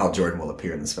Hal Jordan will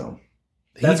appear in this film.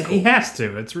 He has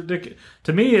to. It's ridiculous.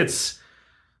 To me, it's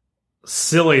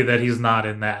silly that he's not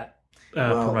in that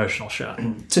promotional shot.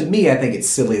 To me, I think it's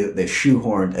silly that they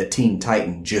shoehorned a Teen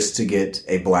Titan just to get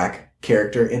a black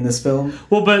character in this film.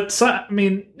 Well, but,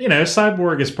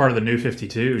 Cyborg is part of the New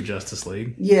 52 Justice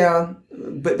League. Yeah,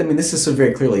 but, this is so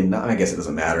very clearly not, I guess it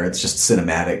doesn't matter. It's just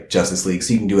cinematic Justice League,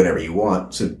 so you can do whatever you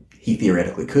want. So he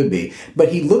theoretically could be.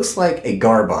 But he looks like a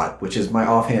Garbot, which is my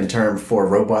offhand term for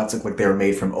robots look like they were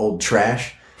made from old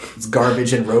trash. It's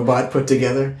garbage and robot put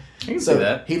together. I can see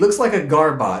that. He looks like a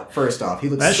Garbot, first off. He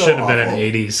looks that so should have been awful. an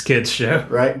 80s kids show.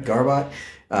 Right? Garbot.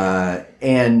 I've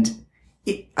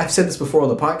said this before on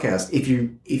the podcast. If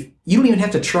you don't even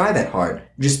have to try that hard.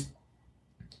 Just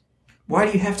why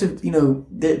do you have to?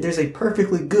 There's a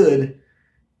perfectly good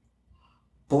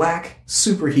black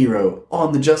superhero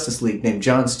on the Justice League named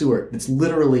Jon Stewart. That's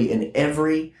literally in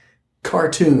every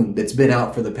cartoon that's been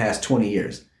out for the past 20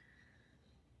 years.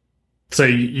 So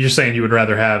you're saying you would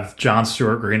rather have Jon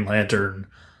Stewart Green Lantern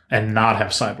and not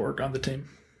have Cyborg on the team?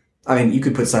 You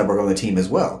could put Cyborg on the team as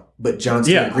well, but Jon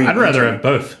Stewart Green I'd Lantern... rather have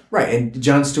both. Right, and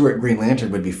Jon Stewart Green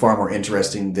Lantern would be far more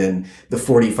interesting than the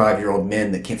 45-year-old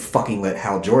men that can't fucking let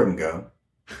Hal Jordan go.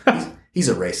 He's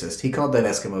a racist. He called that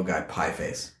Eskimo guy pie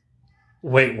face.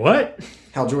 Wait, what?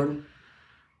 Hal Jordan?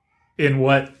 In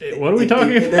what? What are we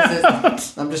talking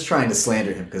about? I'm just trying to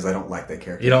slander him because I don't like that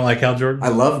character. You don't like Hal Jordan? I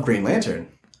love Green Lantern.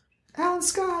 Alan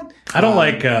Scott. I don't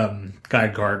like Guy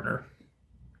Gardner.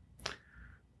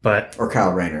 But or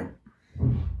Kyle Rayner.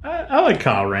 I like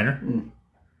Kyle Rayner.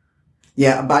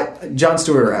 Yeah, but Jon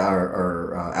Stewart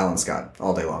or Alan Scott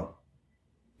all day long.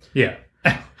 Yeah.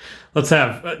 Let's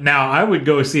have... Now, I would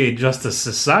go see a Justice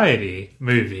Society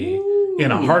movie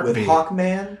in a heartbeat. With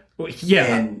Hawkman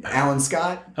and Alan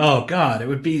Scott. Oh, God. It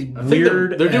would be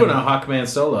weird. They're doing a Hawkman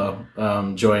solo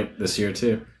joint this year,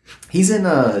 too. He's in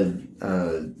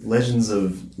Legends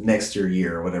of Next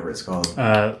Year or whatever it's called.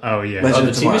 Oh, yeah. Legend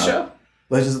of the Tomorrow. TV show?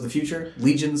 Legends of the Future?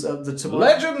 Legions of the Tomorrow?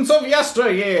 Legends of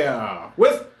Yesteryear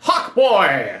with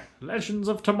Hawkboy. Legends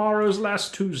of Tomorrow's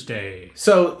Last Tuesday.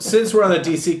 So, since we're on the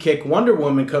DC kick, Wonder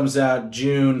Woman comes out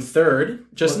June 3rd,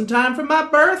 just in time for my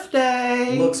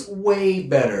birthday. Looks way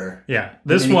better. Yeah, than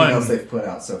this anything one else they've put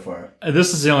out so far.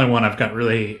 This is the only one I've got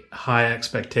really high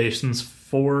expectations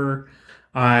for.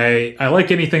 I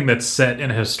like anything that's set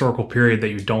in a historical period that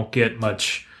you don't get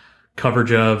much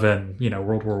coverage of, and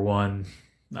World War One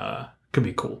could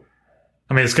be cool.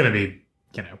 I mean, it's going to be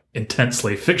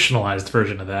intensely fictionalized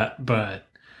version of that, but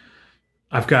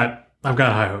I've got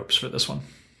high hopes for this one.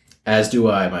 As do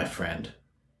I, my friend.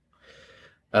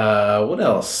 What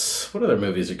else? What other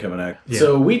movies are coming out? Yeah.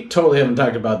 So we totally haven't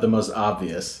talked about the most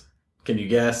obvious. Can you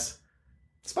guess?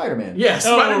 Spider-Man. Yeah,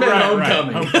 Spider-Man right,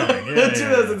 Homecoming. right. Homecoming. Yeah,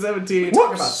 2017.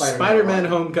 Talk about Spider-Man. Spider-Man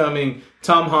Homecoming.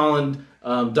 Tom Holland,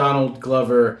 Donald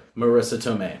Glover, Marissa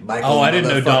Tomei. Michael I didn't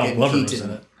know Donald motherfucking Glover was Keaton.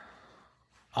 in it.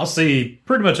 I'll see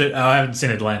pretty much. I haven't seen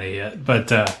Atlanta yet, but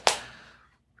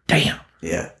damn.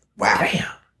 Yeah. Wow. Damn.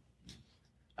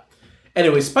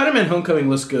 Anyway, Spider-Man Homecoming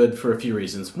looks good for a few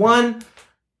reasons. One,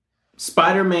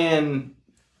 Spider-Man,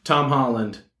 Tom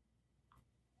Holland,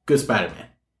 good Spider-Man.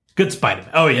 Good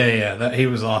Spider-Man. Oh, yeah. He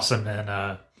was awesome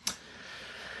in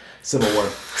Civil War.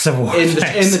 Civil War. In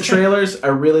the trailers, I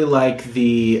really like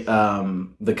the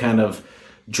kind of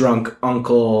drunk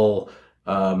uncle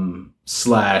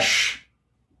slash...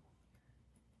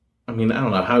 I mean, I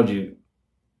don't know, how would you...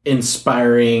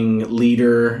 inspiring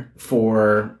leader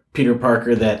for Peter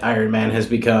Parker that Iron Man has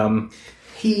become.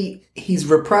 He's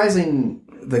reprising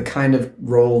the kind of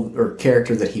role or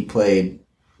character that he played,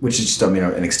 which is just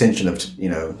an extension of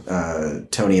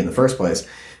Tony in the first place,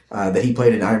 that he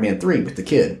played in Iron Man 3 with the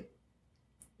kid.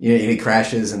 He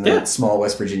crashes in that small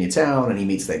West Virginia town and he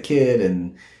meets that kid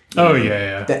and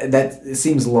that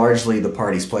seems largely the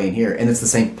part he's playing here, and it's the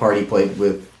same part he played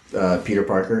with Peter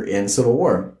Parker in Civil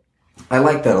War. I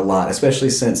like that a lot, especially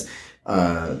since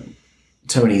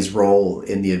Tony's role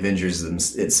in the Avengers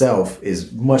itself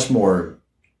is much more,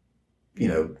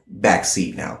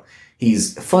 backseat now.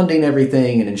 He's funding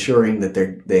everything and ensuring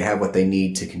that they have what they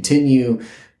need to continue.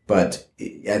 But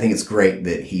I think it's great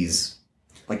that he's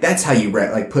that's how you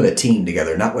put a team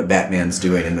together, not what Batman's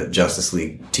doing in the Justice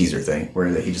League teaser thing, where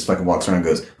he just fucking walks around and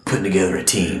goes, putting together a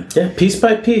team. Yeah, piece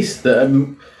by piece.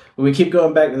 We keep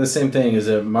going back to the same thing, is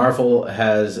that Marvel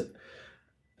has,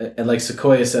 and like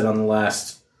Sequoia said on the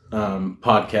last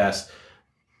podcast,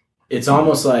 it's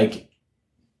almost like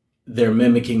they're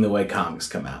mimicking the way comics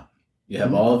come out. You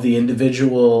have all of the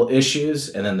individual issues,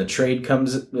 and then the trade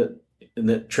comes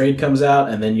out,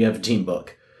 and then you have a team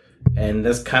book. And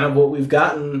that's kind of what we've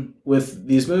gotten with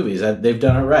these movies. They've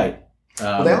done it right.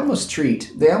 Well, they almost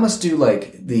do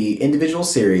like the individual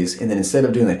series, and then instead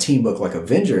of doing a team book like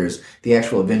Avengers, the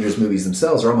actual Avengers movies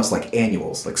themselves are almost like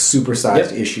annuals, like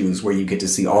supersized issues where you get to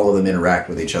see all of them interact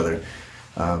with each other.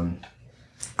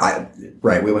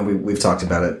 We've talked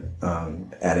about it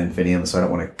ad infinitum, so I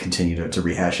don't want to continue to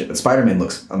rehash it. But Spider-Man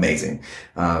looks amazing,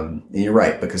 and you're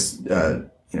right, because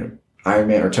Iron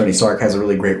Man or Tony Stark has a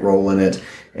really great role in it,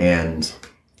 and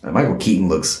Michael Keaton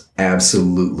looks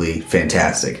absolutely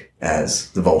fantastic as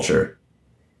the Vulture.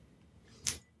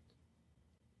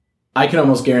 I can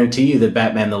almost guarantee you that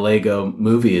Batman the Lego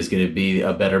movie is going to be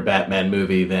a better Batman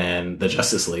movie than the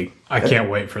Justice League. I can't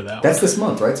wait for that. That's this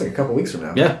month, right? It's like a couple weeks from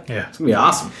now. Yeah. It's going to be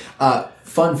awesome.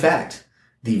 Fun fact,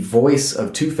 the voice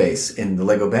of Two-Face in the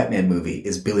Lego Batman movie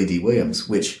is Billy D. Williams,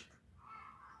 which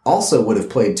also would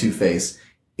have played Two-Face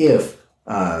if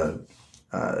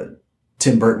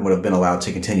Tim Burton would have been allowed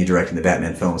to continue directing the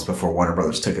Batman films before Warner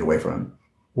Brothers took it away from him.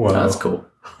 Whoa. That's cool.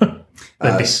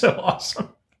 That'd be so awesome.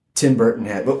 Tim Burton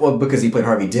had, because he played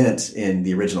Harvey Dent in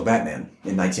the original Batman,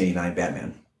 in 1989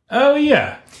 Batman. Oh,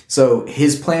 yeah. So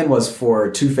his plan was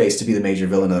for Two-Face to be the major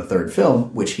villain of the third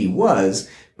film, which he was,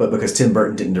 but because Tim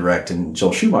Burton didn't direct and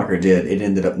Joel Schumacher did, it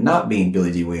ended up not being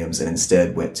Billy D. Williams and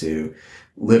instead went to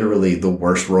literally the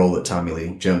worst role that Tommy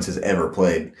Lee Jones has ever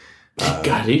played.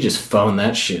 God, he just phoned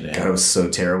that shit in. God, it was so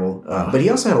terrible. But he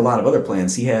also had a lot of other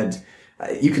plans. He had,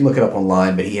 you can look it up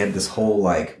online, but he had this whole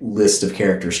like list of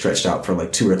characters stretched out for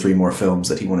like 2 or 3 more films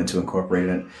that he wanted to incorporate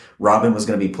in it. Robin was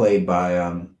going to be played by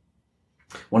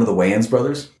one of the Wayans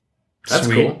brothers. That's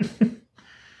Sweet. cool.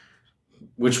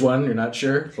 Which one? You're not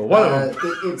sure? But one of them.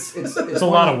 It's It's a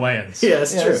lot of Wayans. Yeah,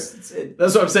 it's true.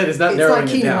 That's what I'm saying. It's not narrowing not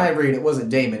it Keenan down. Ivory, and it wasn't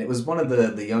Damon. It was one of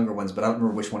the younger ones, but I don't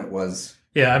remember which one it was.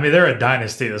 Yeah, I mean, they're a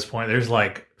dynasty at this point. There's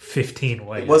like 15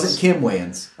 Wayans. It wasn't Kim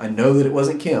Wayans. I know that it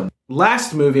wasn't Kim.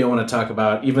 Last movie I want to talk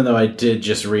about, even though I did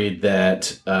just read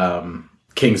that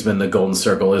Kingsman: The Golden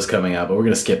Circle is coming out, but we're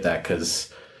going to skip that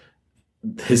because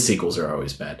his sequels are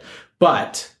always bad.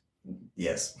 But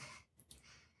Yes.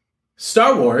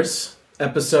 Star Wars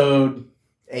Episode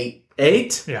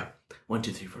 8? Yeah. 1,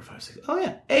 2, 3, 4, 5, 6. Oh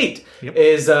yeah, 8 Yep.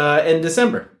 is in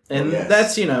December, and yes.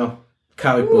 that's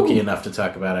comic booky enough to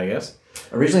talk about, I guess.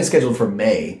 Originally scheduled for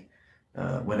May,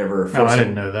 whenever Oh, I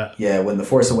didn't know that. Yeah, when The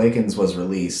Force Awakens was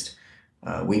released,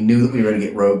 we knew that we were going to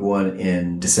get Rogue One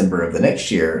in December of the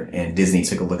next year, and Disney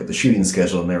took a look at the shooting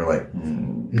schedule, and they were like,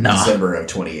 Nah. December of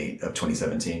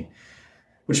 2017.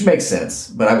 Which makes sense,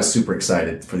 but I was super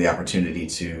excited for the opportunity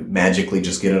to magically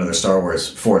just get another Star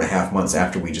Wars 4.5 months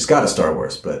after we just got a Star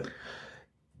Wars. But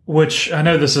Which, I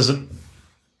know this isn't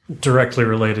directly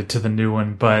related to the new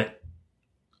one, but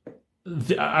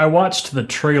I watched the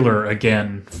trailer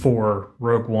again for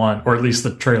Rogue One, or at least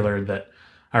the trailer that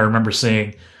I remember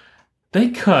seeing. They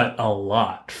cut a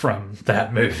lot from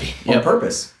that movie. on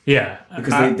purpose, Yeah.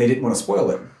 because they didn't want to spoil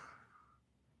it.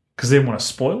 Because they didn't want to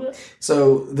spoil it?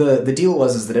 So the deal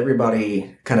was that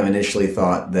everybody kind of initially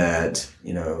thought that,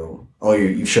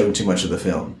 you've shown too much of the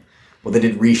film. Well, they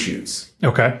did reshoots.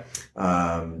 Okay.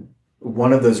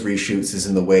 One of those reshoots is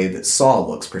in the way that Saw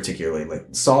looks, particularly. Like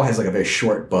Saw has like a very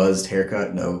short, buzzed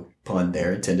haircut. No pun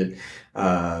there intended.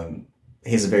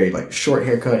 He has a very like short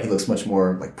haircut. He looks much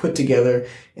more like put together.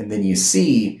 And then you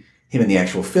see him in the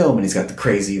actual film, and he's got the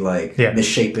crazy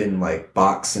misshapen like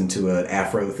box into an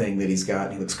afro thing that he's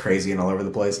got. He looks crazy and all over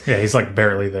the place. Yeah, he's like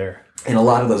barely there. And a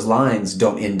lot of those lines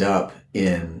don't end up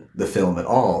in the film at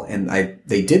all. And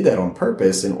they did that on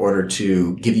purpose in order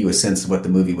to give you a sense of what the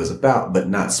movie was about, but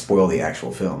not spoil the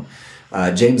actual film.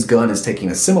 James Gunn is taking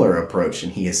a similar approach,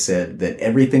 and he has said that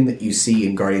everything that you see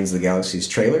in Guardians of the Galaxy's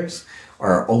trailers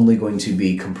are only going to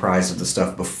be comprised of the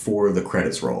stuff before the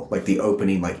credits roll, like the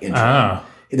opening intro. Ah.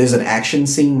 There's an action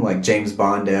scene, like James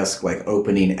Bond-esque, like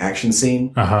opening action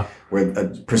scene, where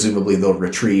presumably they'll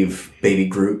retrieve Baby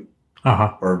Groot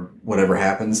or whatever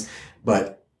happens.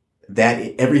 But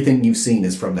everything you've seen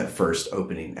is from that first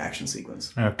opening action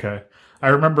sequence. Okay. I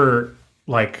remember,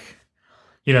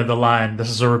 the line, "This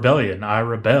is a rebellion, I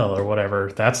rebel," or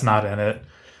whatever. That's not in it.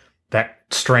 That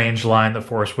strange line that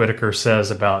Forrest Whitaker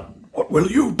says about, "What will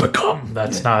you become?"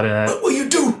 That's not in it. What will you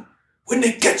do when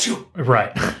they get you?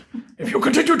 Right. If you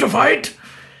continue to fight.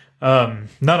 None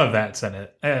of that's in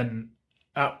it. And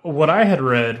what I had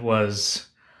read was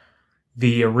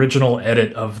the original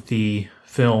edit of the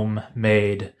film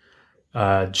made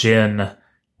Jyn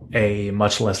a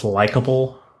much less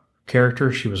likable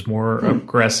character. She was more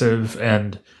aggressive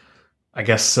and, I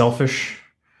guess, selfish.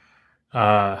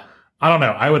 I don't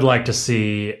know. I would like to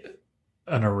see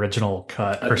an original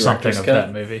cut or something of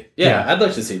that movie. Yeah, I'd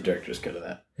like to see a director's cut of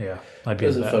that. Yeah, I'd be It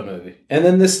was into a that. fun movie. And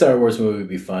then this Star Wars movie would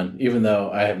be fun, even though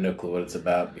I have no clue what it's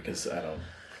about because I don't...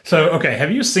 So, okay,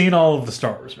 have you seen all of the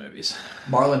Star Wars movies?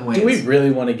 Marlon Wayans. Do we really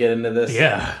want to get into this?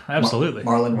 Yeah, absolutely.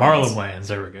 Marlon Wayans. Marlon Wayans,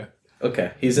 there we go.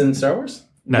 Okay. He's in Star Wars?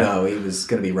 No, he was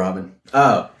going to be Robin.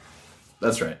 Oh,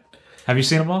 that's right. Have you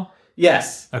seen them all?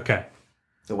 Yes. Okay.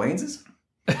 The Wayneses?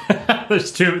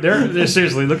 There's two. They're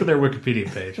seriously, look at their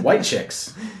Wikipedia page. White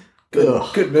Chicks.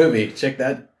 Ugh. Good movie. Check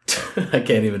that. I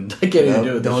can't even do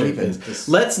it. with don't the even. shit face. Just-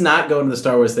 Let's not go into the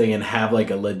Star Wars thing and have like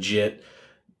a legit...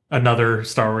 Another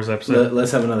Star Wars episode.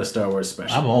 Let's have another Star Wars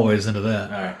special. I'm always into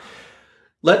that. All right.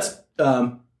 Let's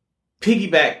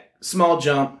piggyback, small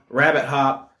jump, rabbit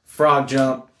hop, frog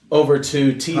jump over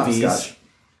to TVs. Hopscotch.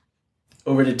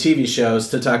 Over to TV shows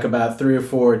to talk about 3 or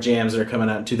 4 jams that are coming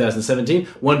out in 2017.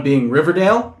 One being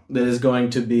Riverdale, that is going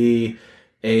to be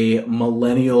a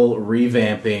millennial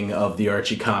revamping of the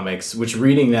Archie comics, which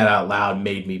reading that out loud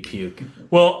made me puke.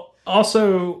 Well,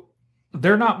 also,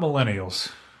 they're not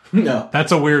millennials. No.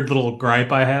 That's a weird little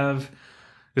gripe I have.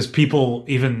 Is people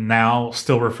even now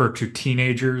still refer to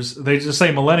teenagers? They just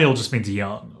say millennial just means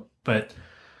young, but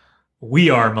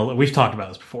we've talked about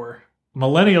this before.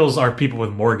 Millennials are people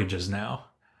with mortgages now.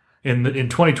 In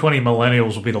 2020,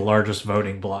 millennials will be the largest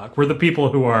voting bloc. We're the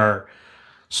people who are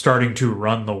starting to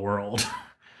run the world.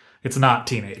 It's not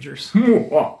teenagers.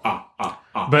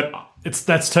 But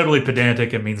that's totally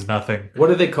pedantic. It means nothing. What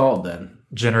are they called then?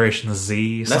 Generation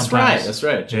Z. That's sometimes. right. That's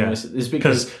right. Yeah. It's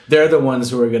because they're the ones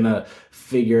who are gonna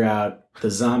figure out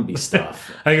the zombie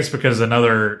stuff. I think it's because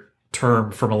another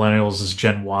term for millennials is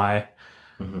Gen Y.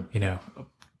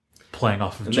 Playing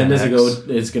off of And Gen then X.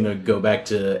 it's gonna go back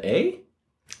to A?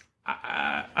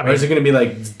 I Or mean, is it gonna be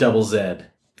like double Z?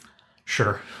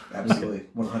 sure. Absolutely,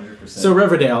 100%. So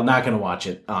Riverdale, not gonna watch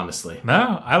it, honestly.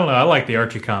 No, I don't know. I like the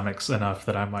Archie comics enough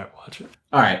that I might watch it.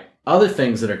 All right. Other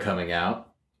things that are coming out.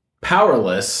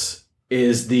 Powerless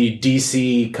is the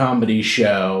DC comedy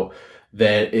show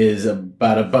that is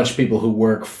about a bunch of people who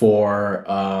work for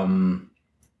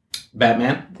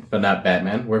Batman, but not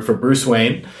Batman, work for Bruce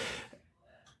Wayne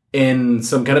in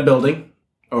some kind of building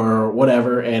or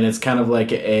whatever, and it's kind of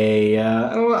like a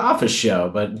I don't know, office show,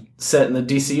 but set in the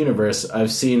DC universe.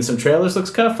 I've seen some trailers. Looks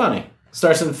kind of funny.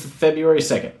 Starts on February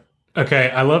 2nd. Okay,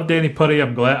 I love Danny Putty.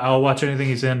 I'm glad I'll watch anything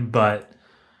he's in, but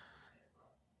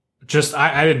just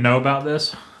I didn't know about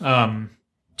this.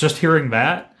 Just hearing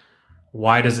that,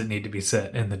 why does it need to be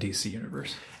set in the DC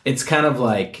universe? It's kind of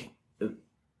like,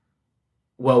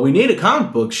 well, we need a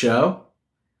comic book show,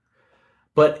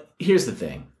 but here's the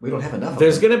thing: we don't have enough.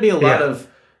 there's of them. going to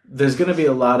be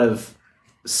a lot of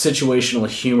situational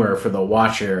humor for the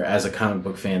watcher as a comic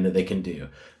book fan that they can do.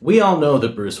 We all know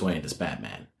that Bruce Wayne is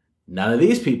Batman. None of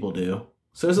these people do.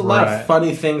 So there's a lot of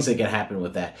funny things that can happen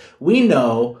with that. We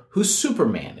know who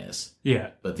Superman is.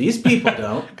 Yeah. But these people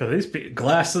don't. Because these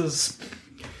glasses.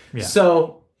 Yeah.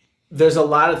 So there's a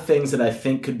lot of things that I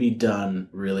think could be done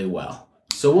really well.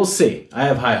 So we'll see. I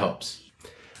have high hopes.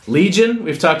 Legion,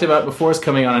 we've talked about before, is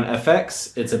coming on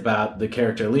FX. It's about the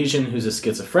character Legion, who's a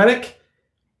schizophrenic.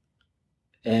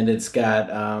 And it's got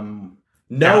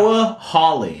Noah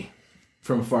Hawley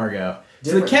from Fargo.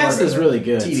 So the cast Fargo, is really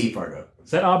good. TV Fargo. Is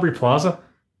that Aubrey Plaza?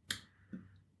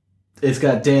 It's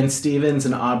got Dan Stevens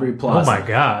and Aubrey Plaza. Oh my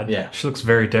God. Yeah. She looks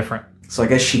very different. So I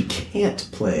guess she can't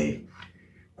play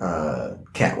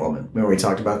Catwoman. Remember we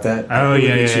talked about that? Oh, Who yeah,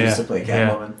 would yeah, choose yeah. to play Yeah.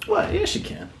 Catwoman. Well, yeah, she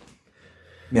can.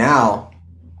 Now,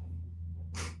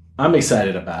 I'm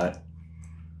excited about it.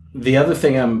 The other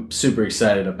thing I'm super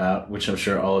excited about, which I'm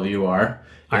sure all of you are,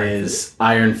 is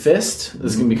Iron Fist.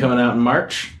 This is going to be coming out in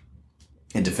March.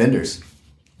 and Defenders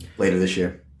later this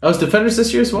year. Oh, is Defenders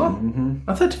this year as well? Mm-hmm.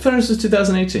 I thought Defenders was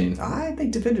 2018. I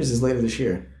think Defenders is later this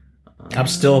year. I'm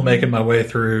still making my way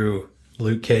through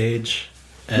Luke Cage.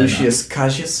 And Lucius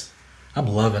Cassius. I'm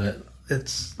loving it.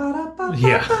 It's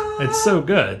it's so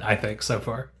good, I think, so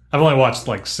far. I've only watched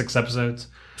like 6 episodes.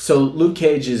 So Luke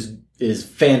Cage is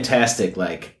fantastic,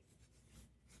 like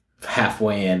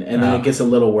halfway in, and then it gets a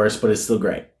little worse, but it's still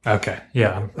great. Okay.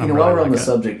 Yeah. I'm While really we're on the liking it.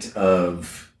 subject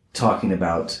of talking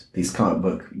about these comic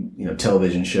book,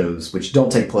 television shows, which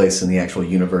don't take place in the actual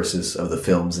universes of the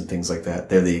films and things like that,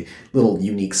 they're the little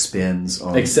unique spins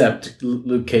on. Except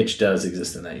Luke Cage does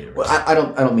exist in that universe. Well, I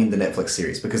don't mean the Netflix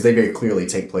series because they very clearly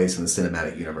take place in the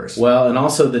cinematic universe. Well, and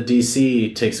also the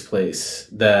DC takes place,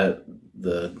 the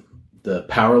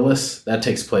Powerless, that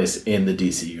takes place in the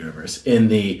DC universe, in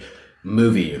the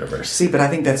movie universe. See, but I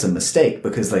think that's a mistake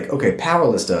because, like, okay,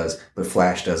 Powerless does, but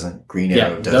Flash doesn't, Green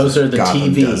Arrow doesn't. Those are the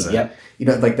Gotham TV. doesn't. Yep.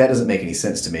 Like, that doesn't make any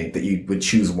sense to me that you would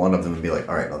choose one of them and be like,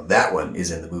 all right, well, that one is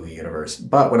in the movie universe.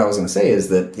 But what I was going to say is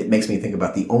that it makes me think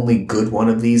about the only good one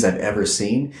of these I've ever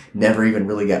seen, never even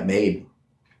really got made.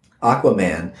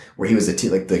 Aquaman, where he was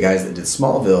like the guys that did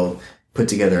Smallville put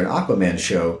together an Aquaman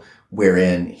show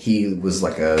wherein he was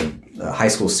like a high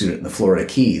school student in the Florida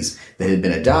Keys that had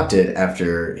been adopted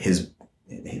after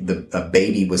a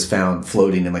baby was found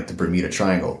floating in like the Bermuda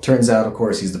Triangle. Turns out, of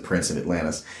course, he's the Prince of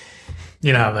Atlantis.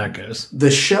 You know how that goes. The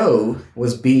show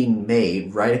was being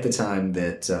made right at the time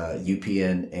that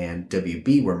UPN and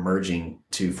WB were merging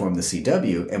to form the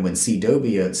CW. And when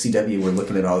CW were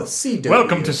looking at all the CW.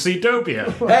 Welcome to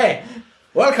Seedopia. Hey,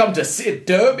 welcome to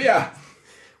Seedopia.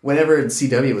 Whenever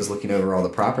CW was looking over all the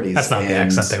properties. That's not the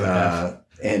accent they would have.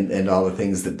 And all the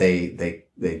things that they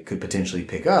could potentially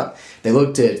pick up, they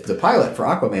looked at the pilot for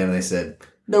Aquaman and they said,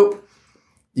 nope.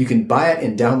 You can buy it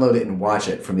and download it and watch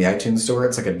it from the iTunes store.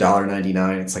 It's like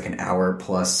 $1.99. It's like an hour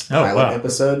plus pilot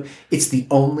episode. It's the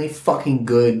only fucking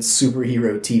good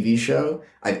superhero TV show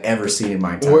I've ever seen in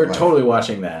my entire life. We're totally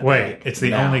watching that. Wait, it's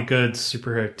the only good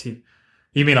superhero TV.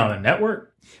 You mean on a network?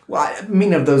 Well, I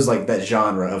mean of those, like, that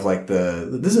genre of, like,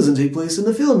 this doesn't take place in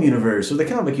the film universe or the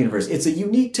comic universe. It's a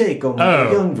unique take on the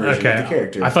young version of the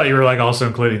character. I thought you were, like, also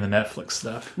including the Netflix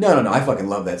stuff. No. I fucking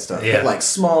love that stuff. Yeah. But, like,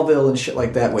 Smallville and shit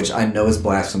like that, which I know is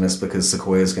blasphemous because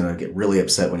Sequoia's going to get really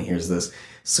upset when he hears this.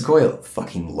 Sequoia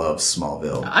fucking loves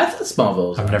Smallville. I thought Smallville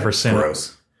was I've never seen it.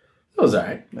 Gross. It was all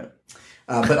right. No.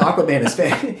 But Aquaman is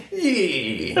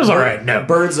It was all right. No.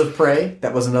 Birds of Prey.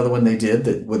 That was another one they did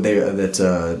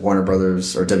that Warner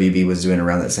Brothers or WB was doing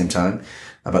around that same time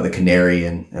about the canary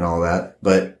and all that.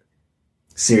 But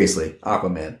seriously,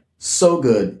 Aquaman, so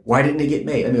good. Why didn't it get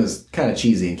made? I mean, it was kind of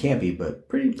cheesy and campy, but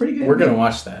pretty good. We're gonna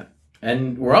watch that,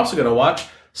 and we're also gonna watch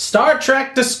Star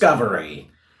Trek Discovery.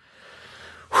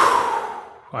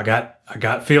 I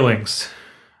got feelings.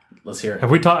 Let's hear it. Have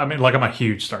we talked? I mean, like, I'm a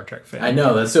huge Star Trek fan. I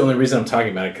know, that's the only reason I'm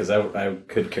talking about it, because I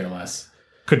could care less.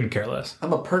 Couldn't care less.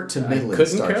 I'm a pert to middling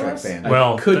Couldn't Star care Trek less? fan.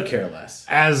 Well, I could care less.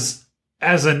 As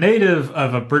a native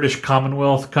of a British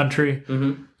Commonwealth country,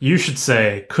 you should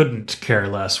say couldn't care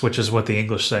less, which is what the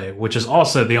English say, which is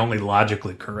also the only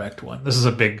logically correct one. This is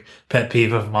a big pet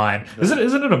peeve of mine.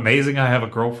 Isn't it amazing I have a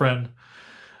girlfriend?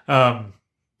 I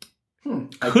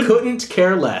couldn't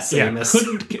care less. Yeah, Amos.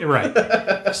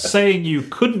 right. Saying you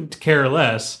couldn't care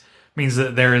less means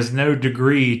that there is no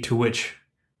degree to which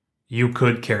you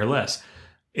could care less.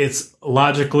 It's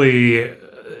logically,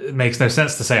 it makes no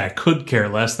sense to say I could care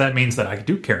less. That means that I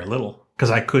do care a little,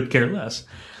 because I could care less.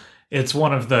 It's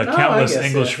one of the countless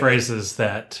English phrases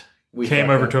that we came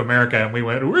over to America and we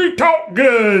went, we talk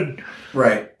good.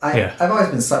 Right. I've always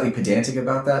been slightly pedantic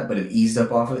about that, but have eased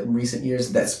up off of it in recent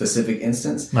years, that specific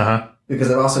instance. Uh-huh. Because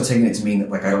I've also taken it to mean that,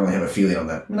 like, I don't really have a feeling on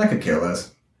that. I mean, I could care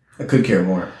less. I could care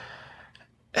more.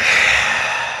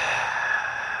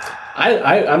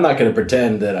 I'm not going to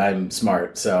pretend that I'm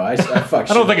smart, so I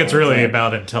fuck I don't think it's really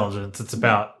about intelligence. It's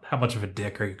about how much of a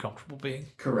dick are you comfortable being.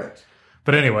 Correct.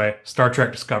 But anyway, Star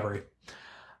Trek Discovery.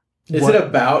 Is it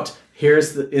about,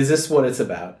 is this what it's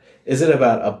about? Is it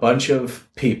about a bunch of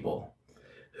people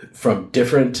from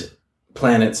different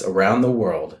planets around the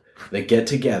world that get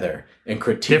together and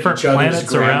critique Different each other's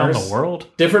planets around grammars? the world?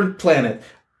 Different planet.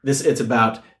 It's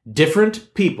about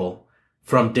different people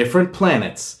from different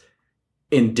planets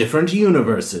in different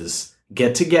universes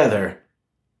get together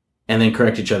and then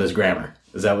correct each other's grammar.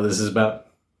 Is that what this is about?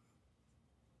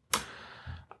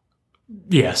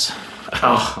 Yes.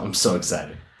 Oh, I'm so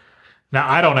excited. Now,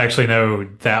 I don't actually know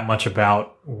that much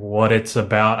about what it's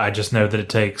about. I just know that it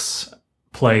takes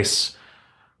place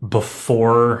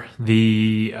before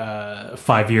the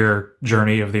 5-year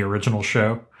journey of the original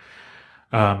show.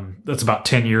 That's about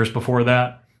 10 years before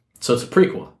that. So it's a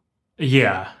prequel.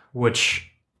 Yeah, which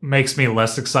makes me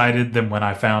less excited than when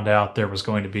I found out there was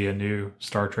going to be a new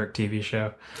Star Trek TV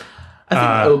show. I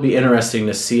think it'll be interesting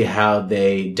to see how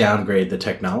they downgrade the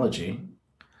technology.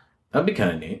 That'd be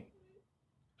kind of neat.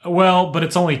 Well, but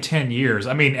it's only 10 years.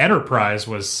 I mean, Enterprise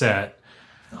was set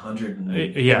 100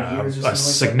 years or a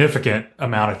significant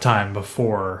amount of time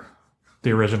before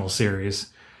the original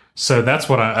series. So that's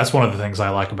one of the things I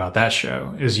like about that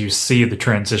show is you see the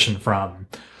transition from,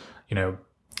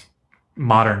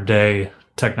 modern day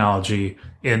technology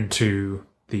into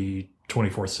the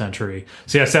 24th century.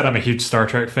 See, I said I'm a huge Star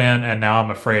Trek fan, and now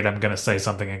I'm afraid I'm going to say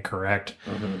something incorrect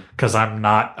because I'm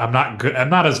not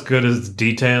as good as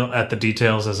the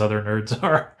details as other nerds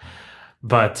are.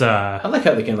 But I like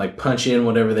how they can punch in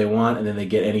whatever they want, and then they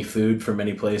get any food from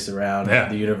any place around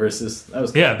the universes. That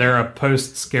was cool. Yeah, they're a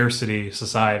post-scarcity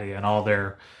society, and all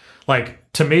their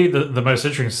to me the most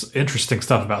interesting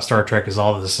stuff about Star Trek is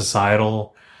all of the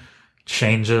societal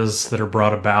changes that are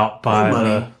brought about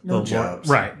by no jobs.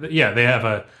 Right. Yeah, they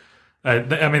have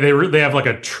they have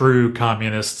a true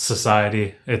communist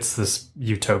society. It's this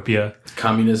utopia. It's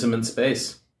communism in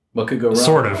space. What could go wrong?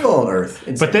 Sort of. Well, on Earth.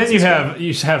 But then you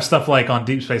have stuff like on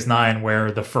Deep Space Nine where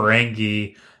the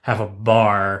Ferengi have a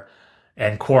bar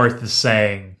and Quarth is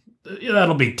saying,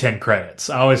 that'll be 10 credits.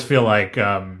 I always feel like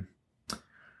anyone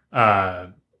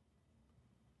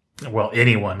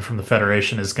from the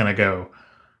Federation is going to go,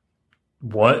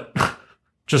 what?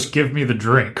 Just give me the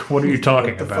drink. What are you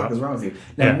talking about? What the about? fuck is wrong with you?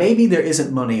 Now, maybe there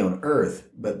isn't money on Earth,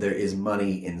 but there is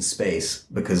money in space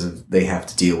because they have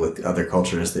to deal with other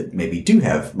cultures that maybe do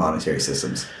have monetary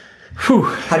systems. Whew,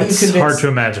 it's hard to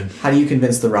imagine. How do you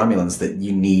convince the Romulans that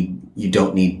you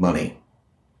don't need money?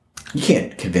 You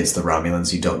can't convince the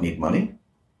Romulans you don't need money.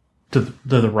 Do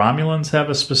the Romulans have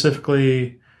a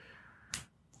specifically...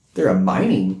 They're a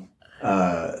mining...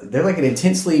 they're like an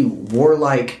intensely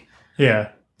warlike... Yeah.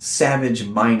 Savage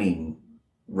mining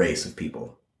race of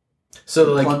people.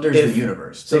 So plunders the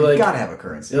universe. So they've got to have a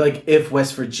currency. If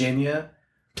West Virginia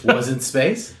was in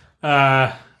space?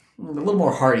 A little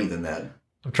more hardy than that.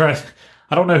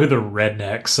 I don't know who the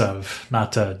rednecks of,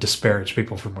 not to disparage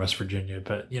people from West Virginia,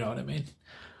 but you know what I mean.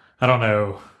 I don't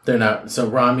know. They're not. So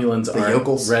Romulans the aren't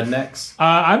yokels? Rednecks?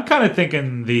 I'm kind of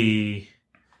thinking the...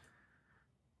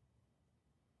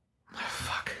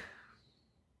 Fuck.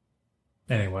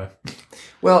 Anyway.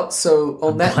 Well, so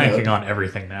on that Blanking note, on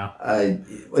everything now.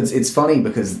 it's funny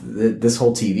because this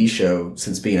whole TV show,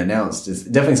 since being announced, is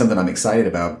definitely something I'm excited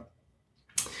about.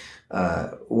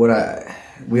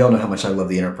 We all know how much I love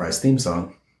the Enterprise theme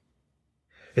song.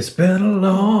 It's been a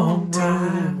long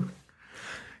road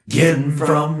getting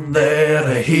from there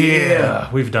to here.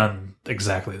 We've done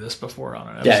exactly this before on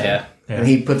an episode. Yeah. And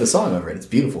he put the song over it. It's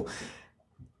beautiful.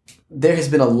 There has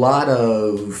been a lot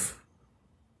of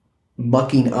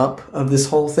mucking up of this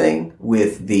whole thing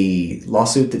with the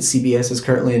lawsuit that CBS is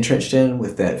currently entrenched in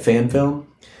with that fan film.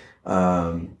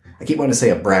 I keep wanting to say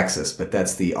Abraxas, but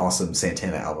that's the awesome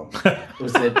Santana album.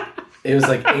 It was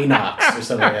like Anox or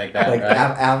something like that, Like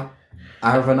right?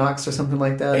 Arvanox or something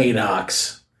like that.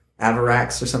 Anox.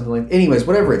 Avarax or something like that. Anyways,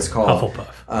 whatever it's called.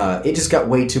 Hufflepuff. It just got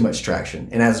way too much traction.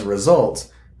 And as a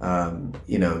result,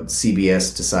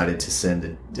 CBS decided to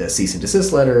send a cease and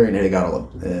desist letter, and it got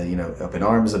all up in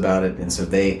arms about it. And so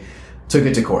they took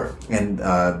it to court. And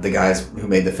the guys who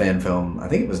made the fan film, I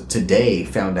think it was today,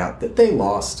 found out that they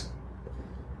lost.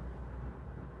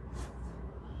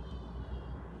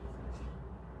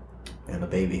 And a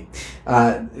baby.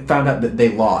 Found out that they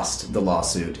lost the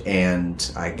lawsuit, and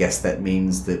I guess that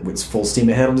means that it's full steam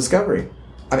ahead on Discovery.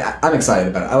 I'm excited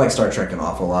about it. I like Star Trek an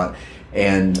awful lot,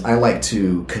 and I like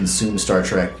to consume Star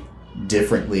Trek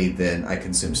differently than I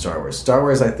consume Star Wars. Star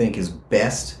Wars, I think, is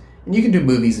best, and you can do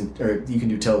movies, or you can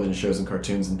do television shows and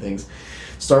cartoons and things.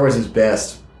 Star Wars is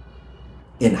best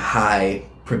in high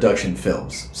production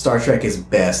films. Star Trek is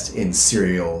best in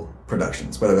serial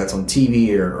productions, whether that's on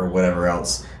TV or whatever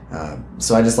else.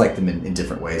 So I just like them in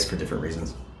different ways for different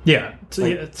reasons. Yeah,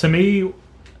 to me,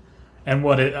 and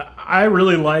I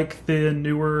really like the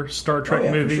newer Star Trek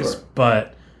movies, sure.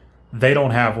 But they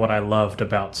don't have what I loved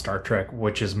about Star Trek,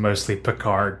 which is mostly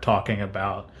Picard talking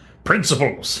about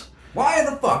principles. Why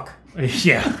the fuck?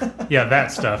 Yeah,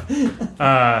 that stuff,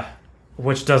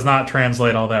 which does not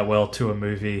translate all that well to a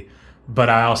movie. But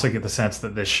I also get the sense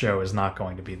that this show is not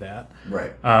going to be that.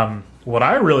 Right. What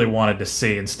I really wanted to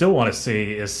see and still want to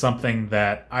see is something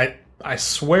that I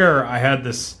swear I had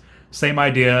this same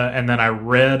idea, and then I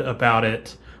read about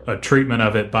it, a treatment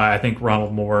of it by, I think,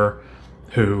 Ronald Moore,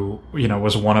 who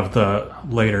was one of the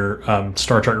later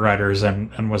Star Trek writers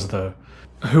and who was the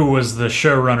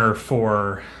showrunner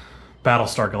for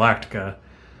Battlestar Galactica.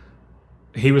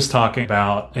 He was talking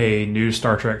about a new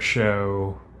Star Trek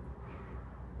show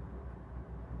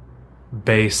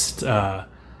based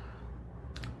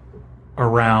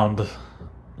around,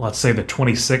 let's say, the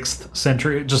 26th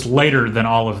century, just later than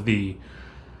all of the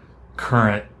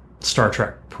current Star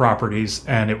Trek properties,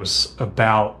 and it was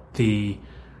about the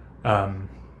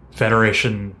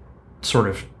Federation sort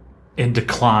of in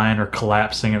decline or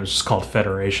collapsing. It was just called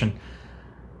Federation.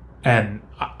 And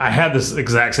I had this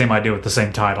exact same idea with the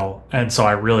same title, and so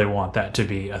I really want that to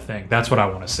be a thing. That's what I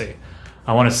want to see.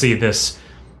 I want to see this,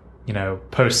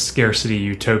 post-scarcity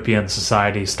utopian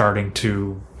society starting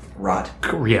to Rot.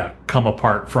 Come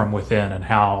apart from within, and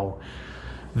how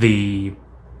the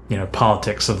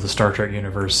politics of the Star Trek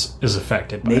universe is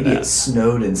affected by Maybe that. it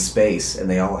snowed in space, and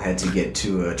they all had to get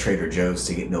to a Trader Joe's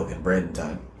to get milk and bread in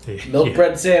time. Milk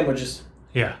bread sandwiches.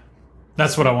 Yeah,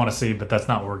 that's what I want to see, but that's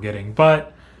not what we're getting.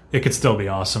 But it could still be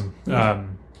awesome.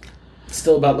 It's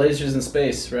still about lasers in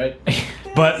space, right?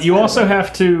 But you also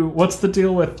have to. What's the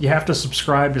deal with? You have to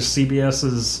subscribe to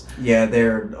CBS's. Yeah,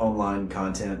 their online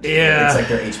content. Yeah. It's like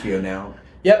their HBO Now.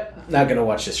 Yep. Not gonna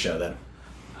watch this show then.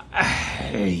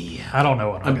 I don't know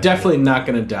what I'm definitely not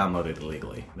gonna download it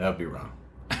illegally. That would be wrong.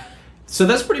 So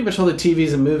that's pretty much all the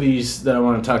TVs and movies that I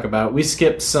want to talk about. We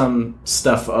skipped some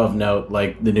stuff of note,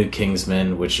 like the new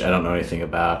Kingsman, which I don't know anything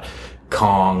about,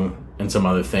 Kong, and some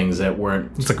other things that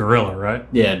weren't... It's a gorilla, right?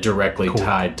 Yeah, directly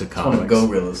tied to comics. One of the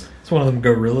gorillas. It's one of them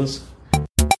gorillas.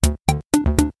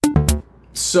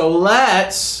 So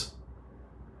let's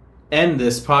end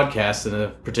this podcast in a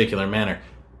particular manner.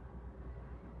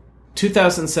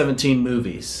 2017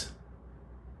 movies.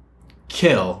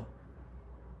 Kill.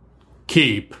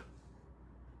 Keep.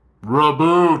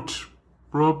 Reboot.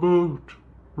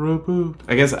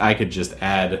 I guess I could just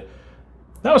add...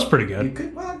 That was pretty You good.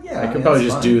 could, well, yeah. I could probably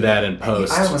just do that in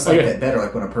post. I almost like that better,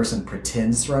 like when a person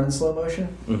pretends to run in slow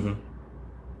motion. Mm-hmm.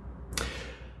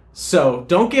 So,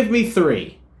 don't give me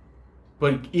 3,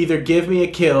 but either give me a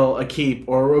kill, a keep,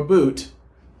 or a reboot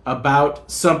about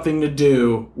something to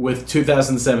do with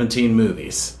 2017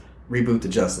 movies. Reboot the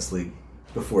Justice League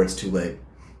before it's too late.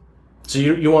 So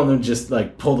you want them to just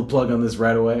like pull the plug on this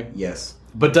right away? Yes.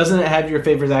 But doesn't it have your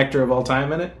favorite actor of all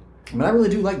time in it? I mean, I really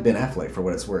do like Ben Affleck for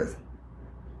what it's worth.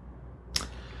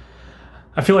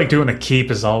 I feel like doing a keep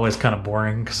is always kind of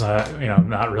boring because I'm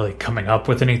not really coming up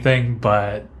with anything.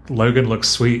 But Logan looks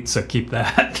sweet, so keep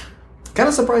that. Kind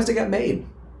of surprised it got made.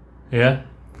 Yeah?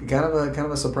 Kind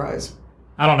of a surprise.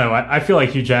 I don't know. I feel like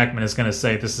Hugh Jackman is going to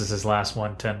say this is his last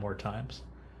one 10 more times.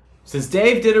 Since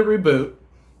Dave did a reboot,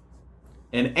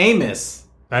 and Amos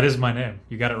That is my name.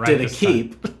 You got it right. did a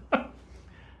keep,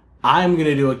 I'm going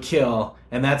to do a kill,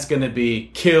 and that's going to be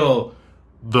kill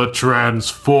The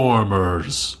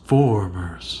Transformers.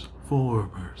 Formers.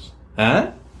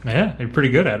 Huh? Yeah, you're pretty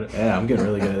good at it. Yeah, I'm getting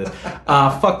really good at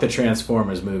this. Fuck the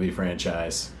Transformers movie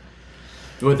franchise.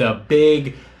 With a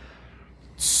big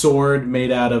sword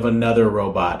made out of another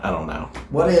robot. I don't know.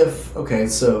 What if? Okay,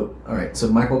 so all right, so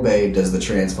Michael Bay does the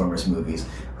Transformers movies.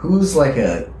 Who's like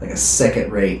a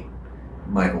second-rate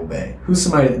Michael Bay? Who's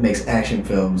somebody that makes action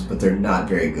films, but they're not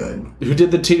very good? Who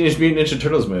did the Teenage Mutant Ninja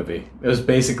Turtles movie? It was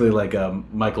basically like a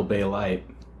Michael Bay light.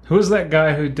 Who was that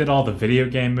guy who did all the video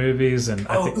game movies? And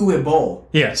Uwe Boll.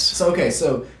 Yes.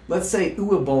 So let's say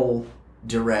Uwe Boll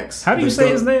directs. How do you say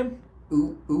his name?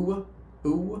 Uwe.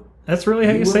 That's really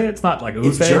how you say it? It's not like Uwe?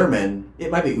 It's German. It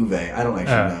might be Uwe. I don't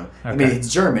actually know. Okay. I mean,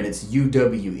 it's German. It's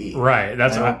UWE. Right.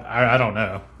 That's I don't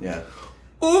know. Yeah.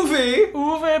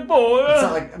 Uwe Boll. It's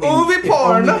not like, I mean, Uwe if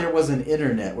porn. only there was an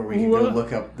internet where we could go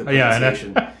look up the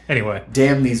pronunciation. Yeah. Anyway.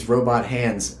 Damn these robot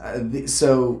hands.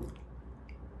 So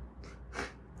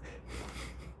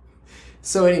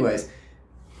anyways.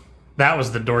 That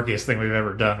was the dorkiest thing we've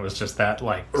ever done, was just that,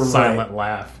 like, silent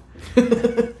laugh.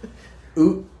 Boll.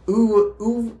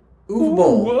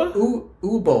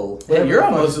 Yeah, you're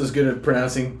almost as good at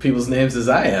pronouncing people's names as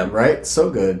I am. Right? So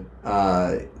good.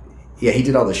 Yeah, he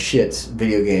did all the shit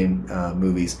video game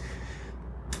movies.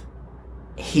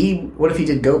 What if he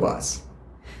did GoBots?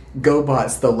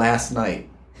 GoBots The Last Night.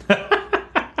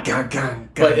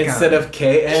 But instead of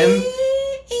KN,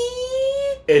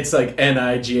 it's like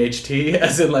NIGHT,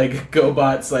 as in like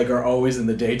GoBots like are always in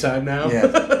the daytime now. Yeah.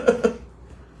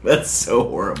 That's so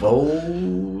horrible.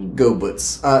 Oh,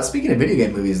 GoBots. Speaking of video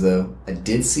game movies, though, I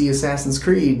did see Assassin's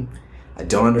Creed. I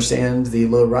don't understand the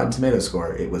low Rotten Tomato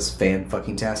score. It was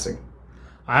fan-fucking-tastic.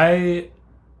 I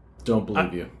don't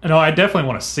believe you. No, I definitely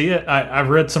want to see it. I've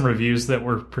read some reviews that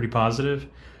were pretty positive.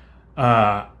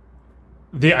 I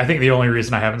think the only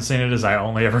reason I haven't seen it is I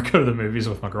only ever go to the movies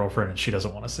with my girlfriend, and she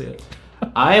doesn't want to see it.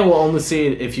 I will only see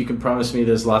it if you can promise me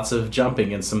there's lots of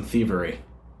jumping and some thievery.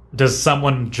 Does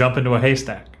someone jump into a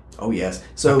haystack? Oh, yes.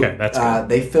 So okay, that's good.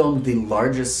 They filmed the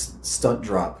largest stunt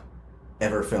drop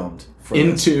ever filmed.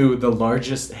 Into the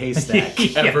largest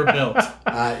haystack ever built.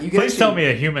 Please tell me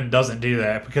a human doesn't do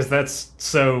that, because that's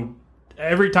so...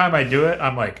 Every time I do it,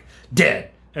 I'm like,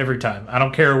 dead. Every time. I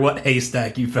don't care what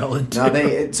haystack you fell into. No,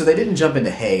 they didn't jump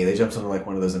into hay. They jumped onto like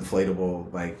one of those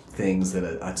inflatable like things that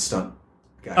a stunt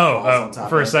guy falls on top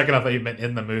for of. A second I thought you meant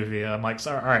in the movie. I'm like,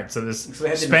 sorry, all right, so this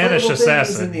Spanish inflatable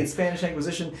assassin thing is in the Spanish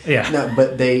Inquisition. Yeah. No,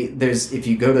 but there's if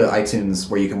you go to iTunes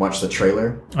where you can watch the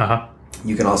trailer.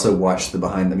 You can also watch the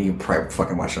behind. I mean, you can probably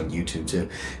fucking watch it on YouTube too.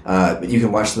 But you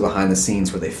can watch the behind the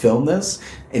scenes where they film this.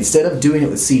 Instead of doing it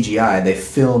with CGI, they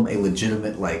film a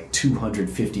legitimate like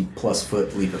 250 plus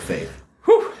foot leap of faith.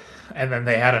 Whew. And then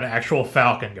they had an actual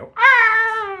falcon go.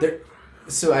 Ah!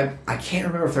 So I can't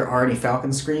remember if there are any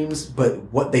falcon screams, but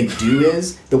what they do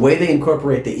is the way they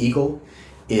incorporate the eagle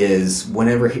is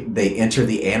whenever they enter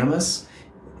the animus.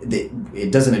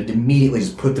 It doesn't immediately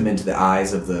just put them into the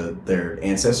eyes of their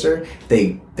ancestor.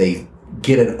 They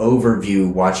get an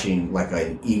overview watching like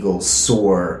an eagle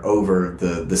soar over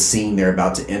the scene they're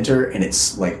about to enter, and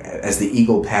it's like as the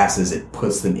eagle passes, it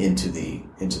puts them into the.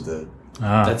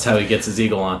 That's how he gets his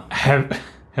eagle on.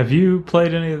 Have you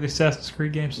played any of the Assassin's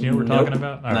Creed games? Do you know what we're talking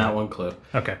about? All Not right. one clue.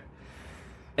 Okay.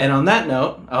 And on that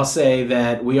note, I'll say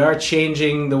that we are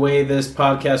changing the way this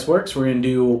podcast works. We're going to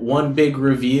do one big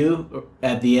review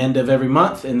at the end of every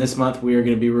month. And this month we are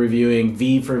going to be reviewing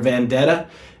V for Vendetta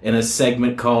in a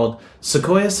segment called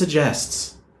Sequoia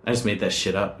Suggests. I just made that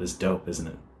shit up. It's dope, isn't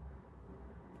it?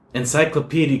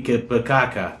 Encyclopedia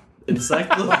Bacaka.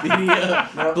 Encyclopedia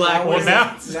Black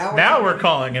Presents. Now we're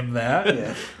calling him that.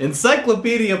 Yeah.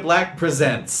 Encyclopedia Black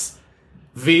presents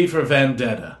V for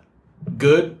Vendetta.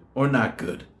 Good or not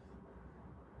good?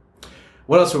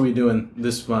 What else are we doing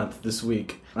this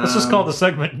week? Let's just call the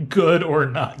segment Good or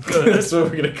Not Good. That's what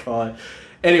we're going to call it.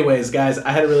 Anyways, guys,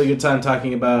 I had a really good time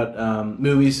talking about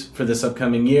movies for this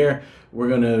upcoming year. We're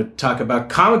going to talk about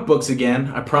comic books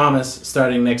again, I promise,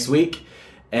 starting next week,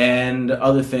 and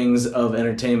other things of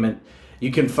entertainment.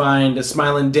 You can find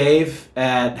Smiling Dave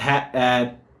at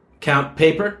Count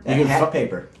Paper.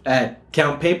 At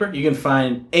Count Paper. You can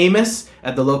find Amos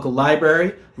at the local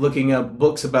library looking up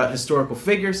books about historical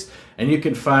figures. And you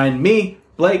can find me,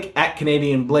 Blake, at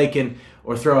Canadian Blaken,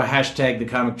 or throw a hashtag The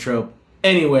Comic Trope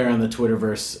anywhere on the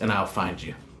Twitterverse, and I'll find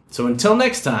you. So until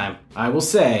next time, I will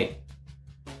say,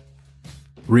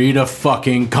 Read a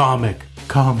fucking comic.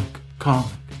 Comic.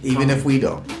 Even if we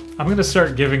don't. I'm going to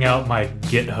start giving out my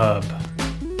GitHub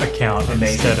account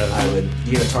instead of...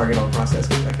 Do you have a target on process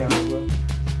account?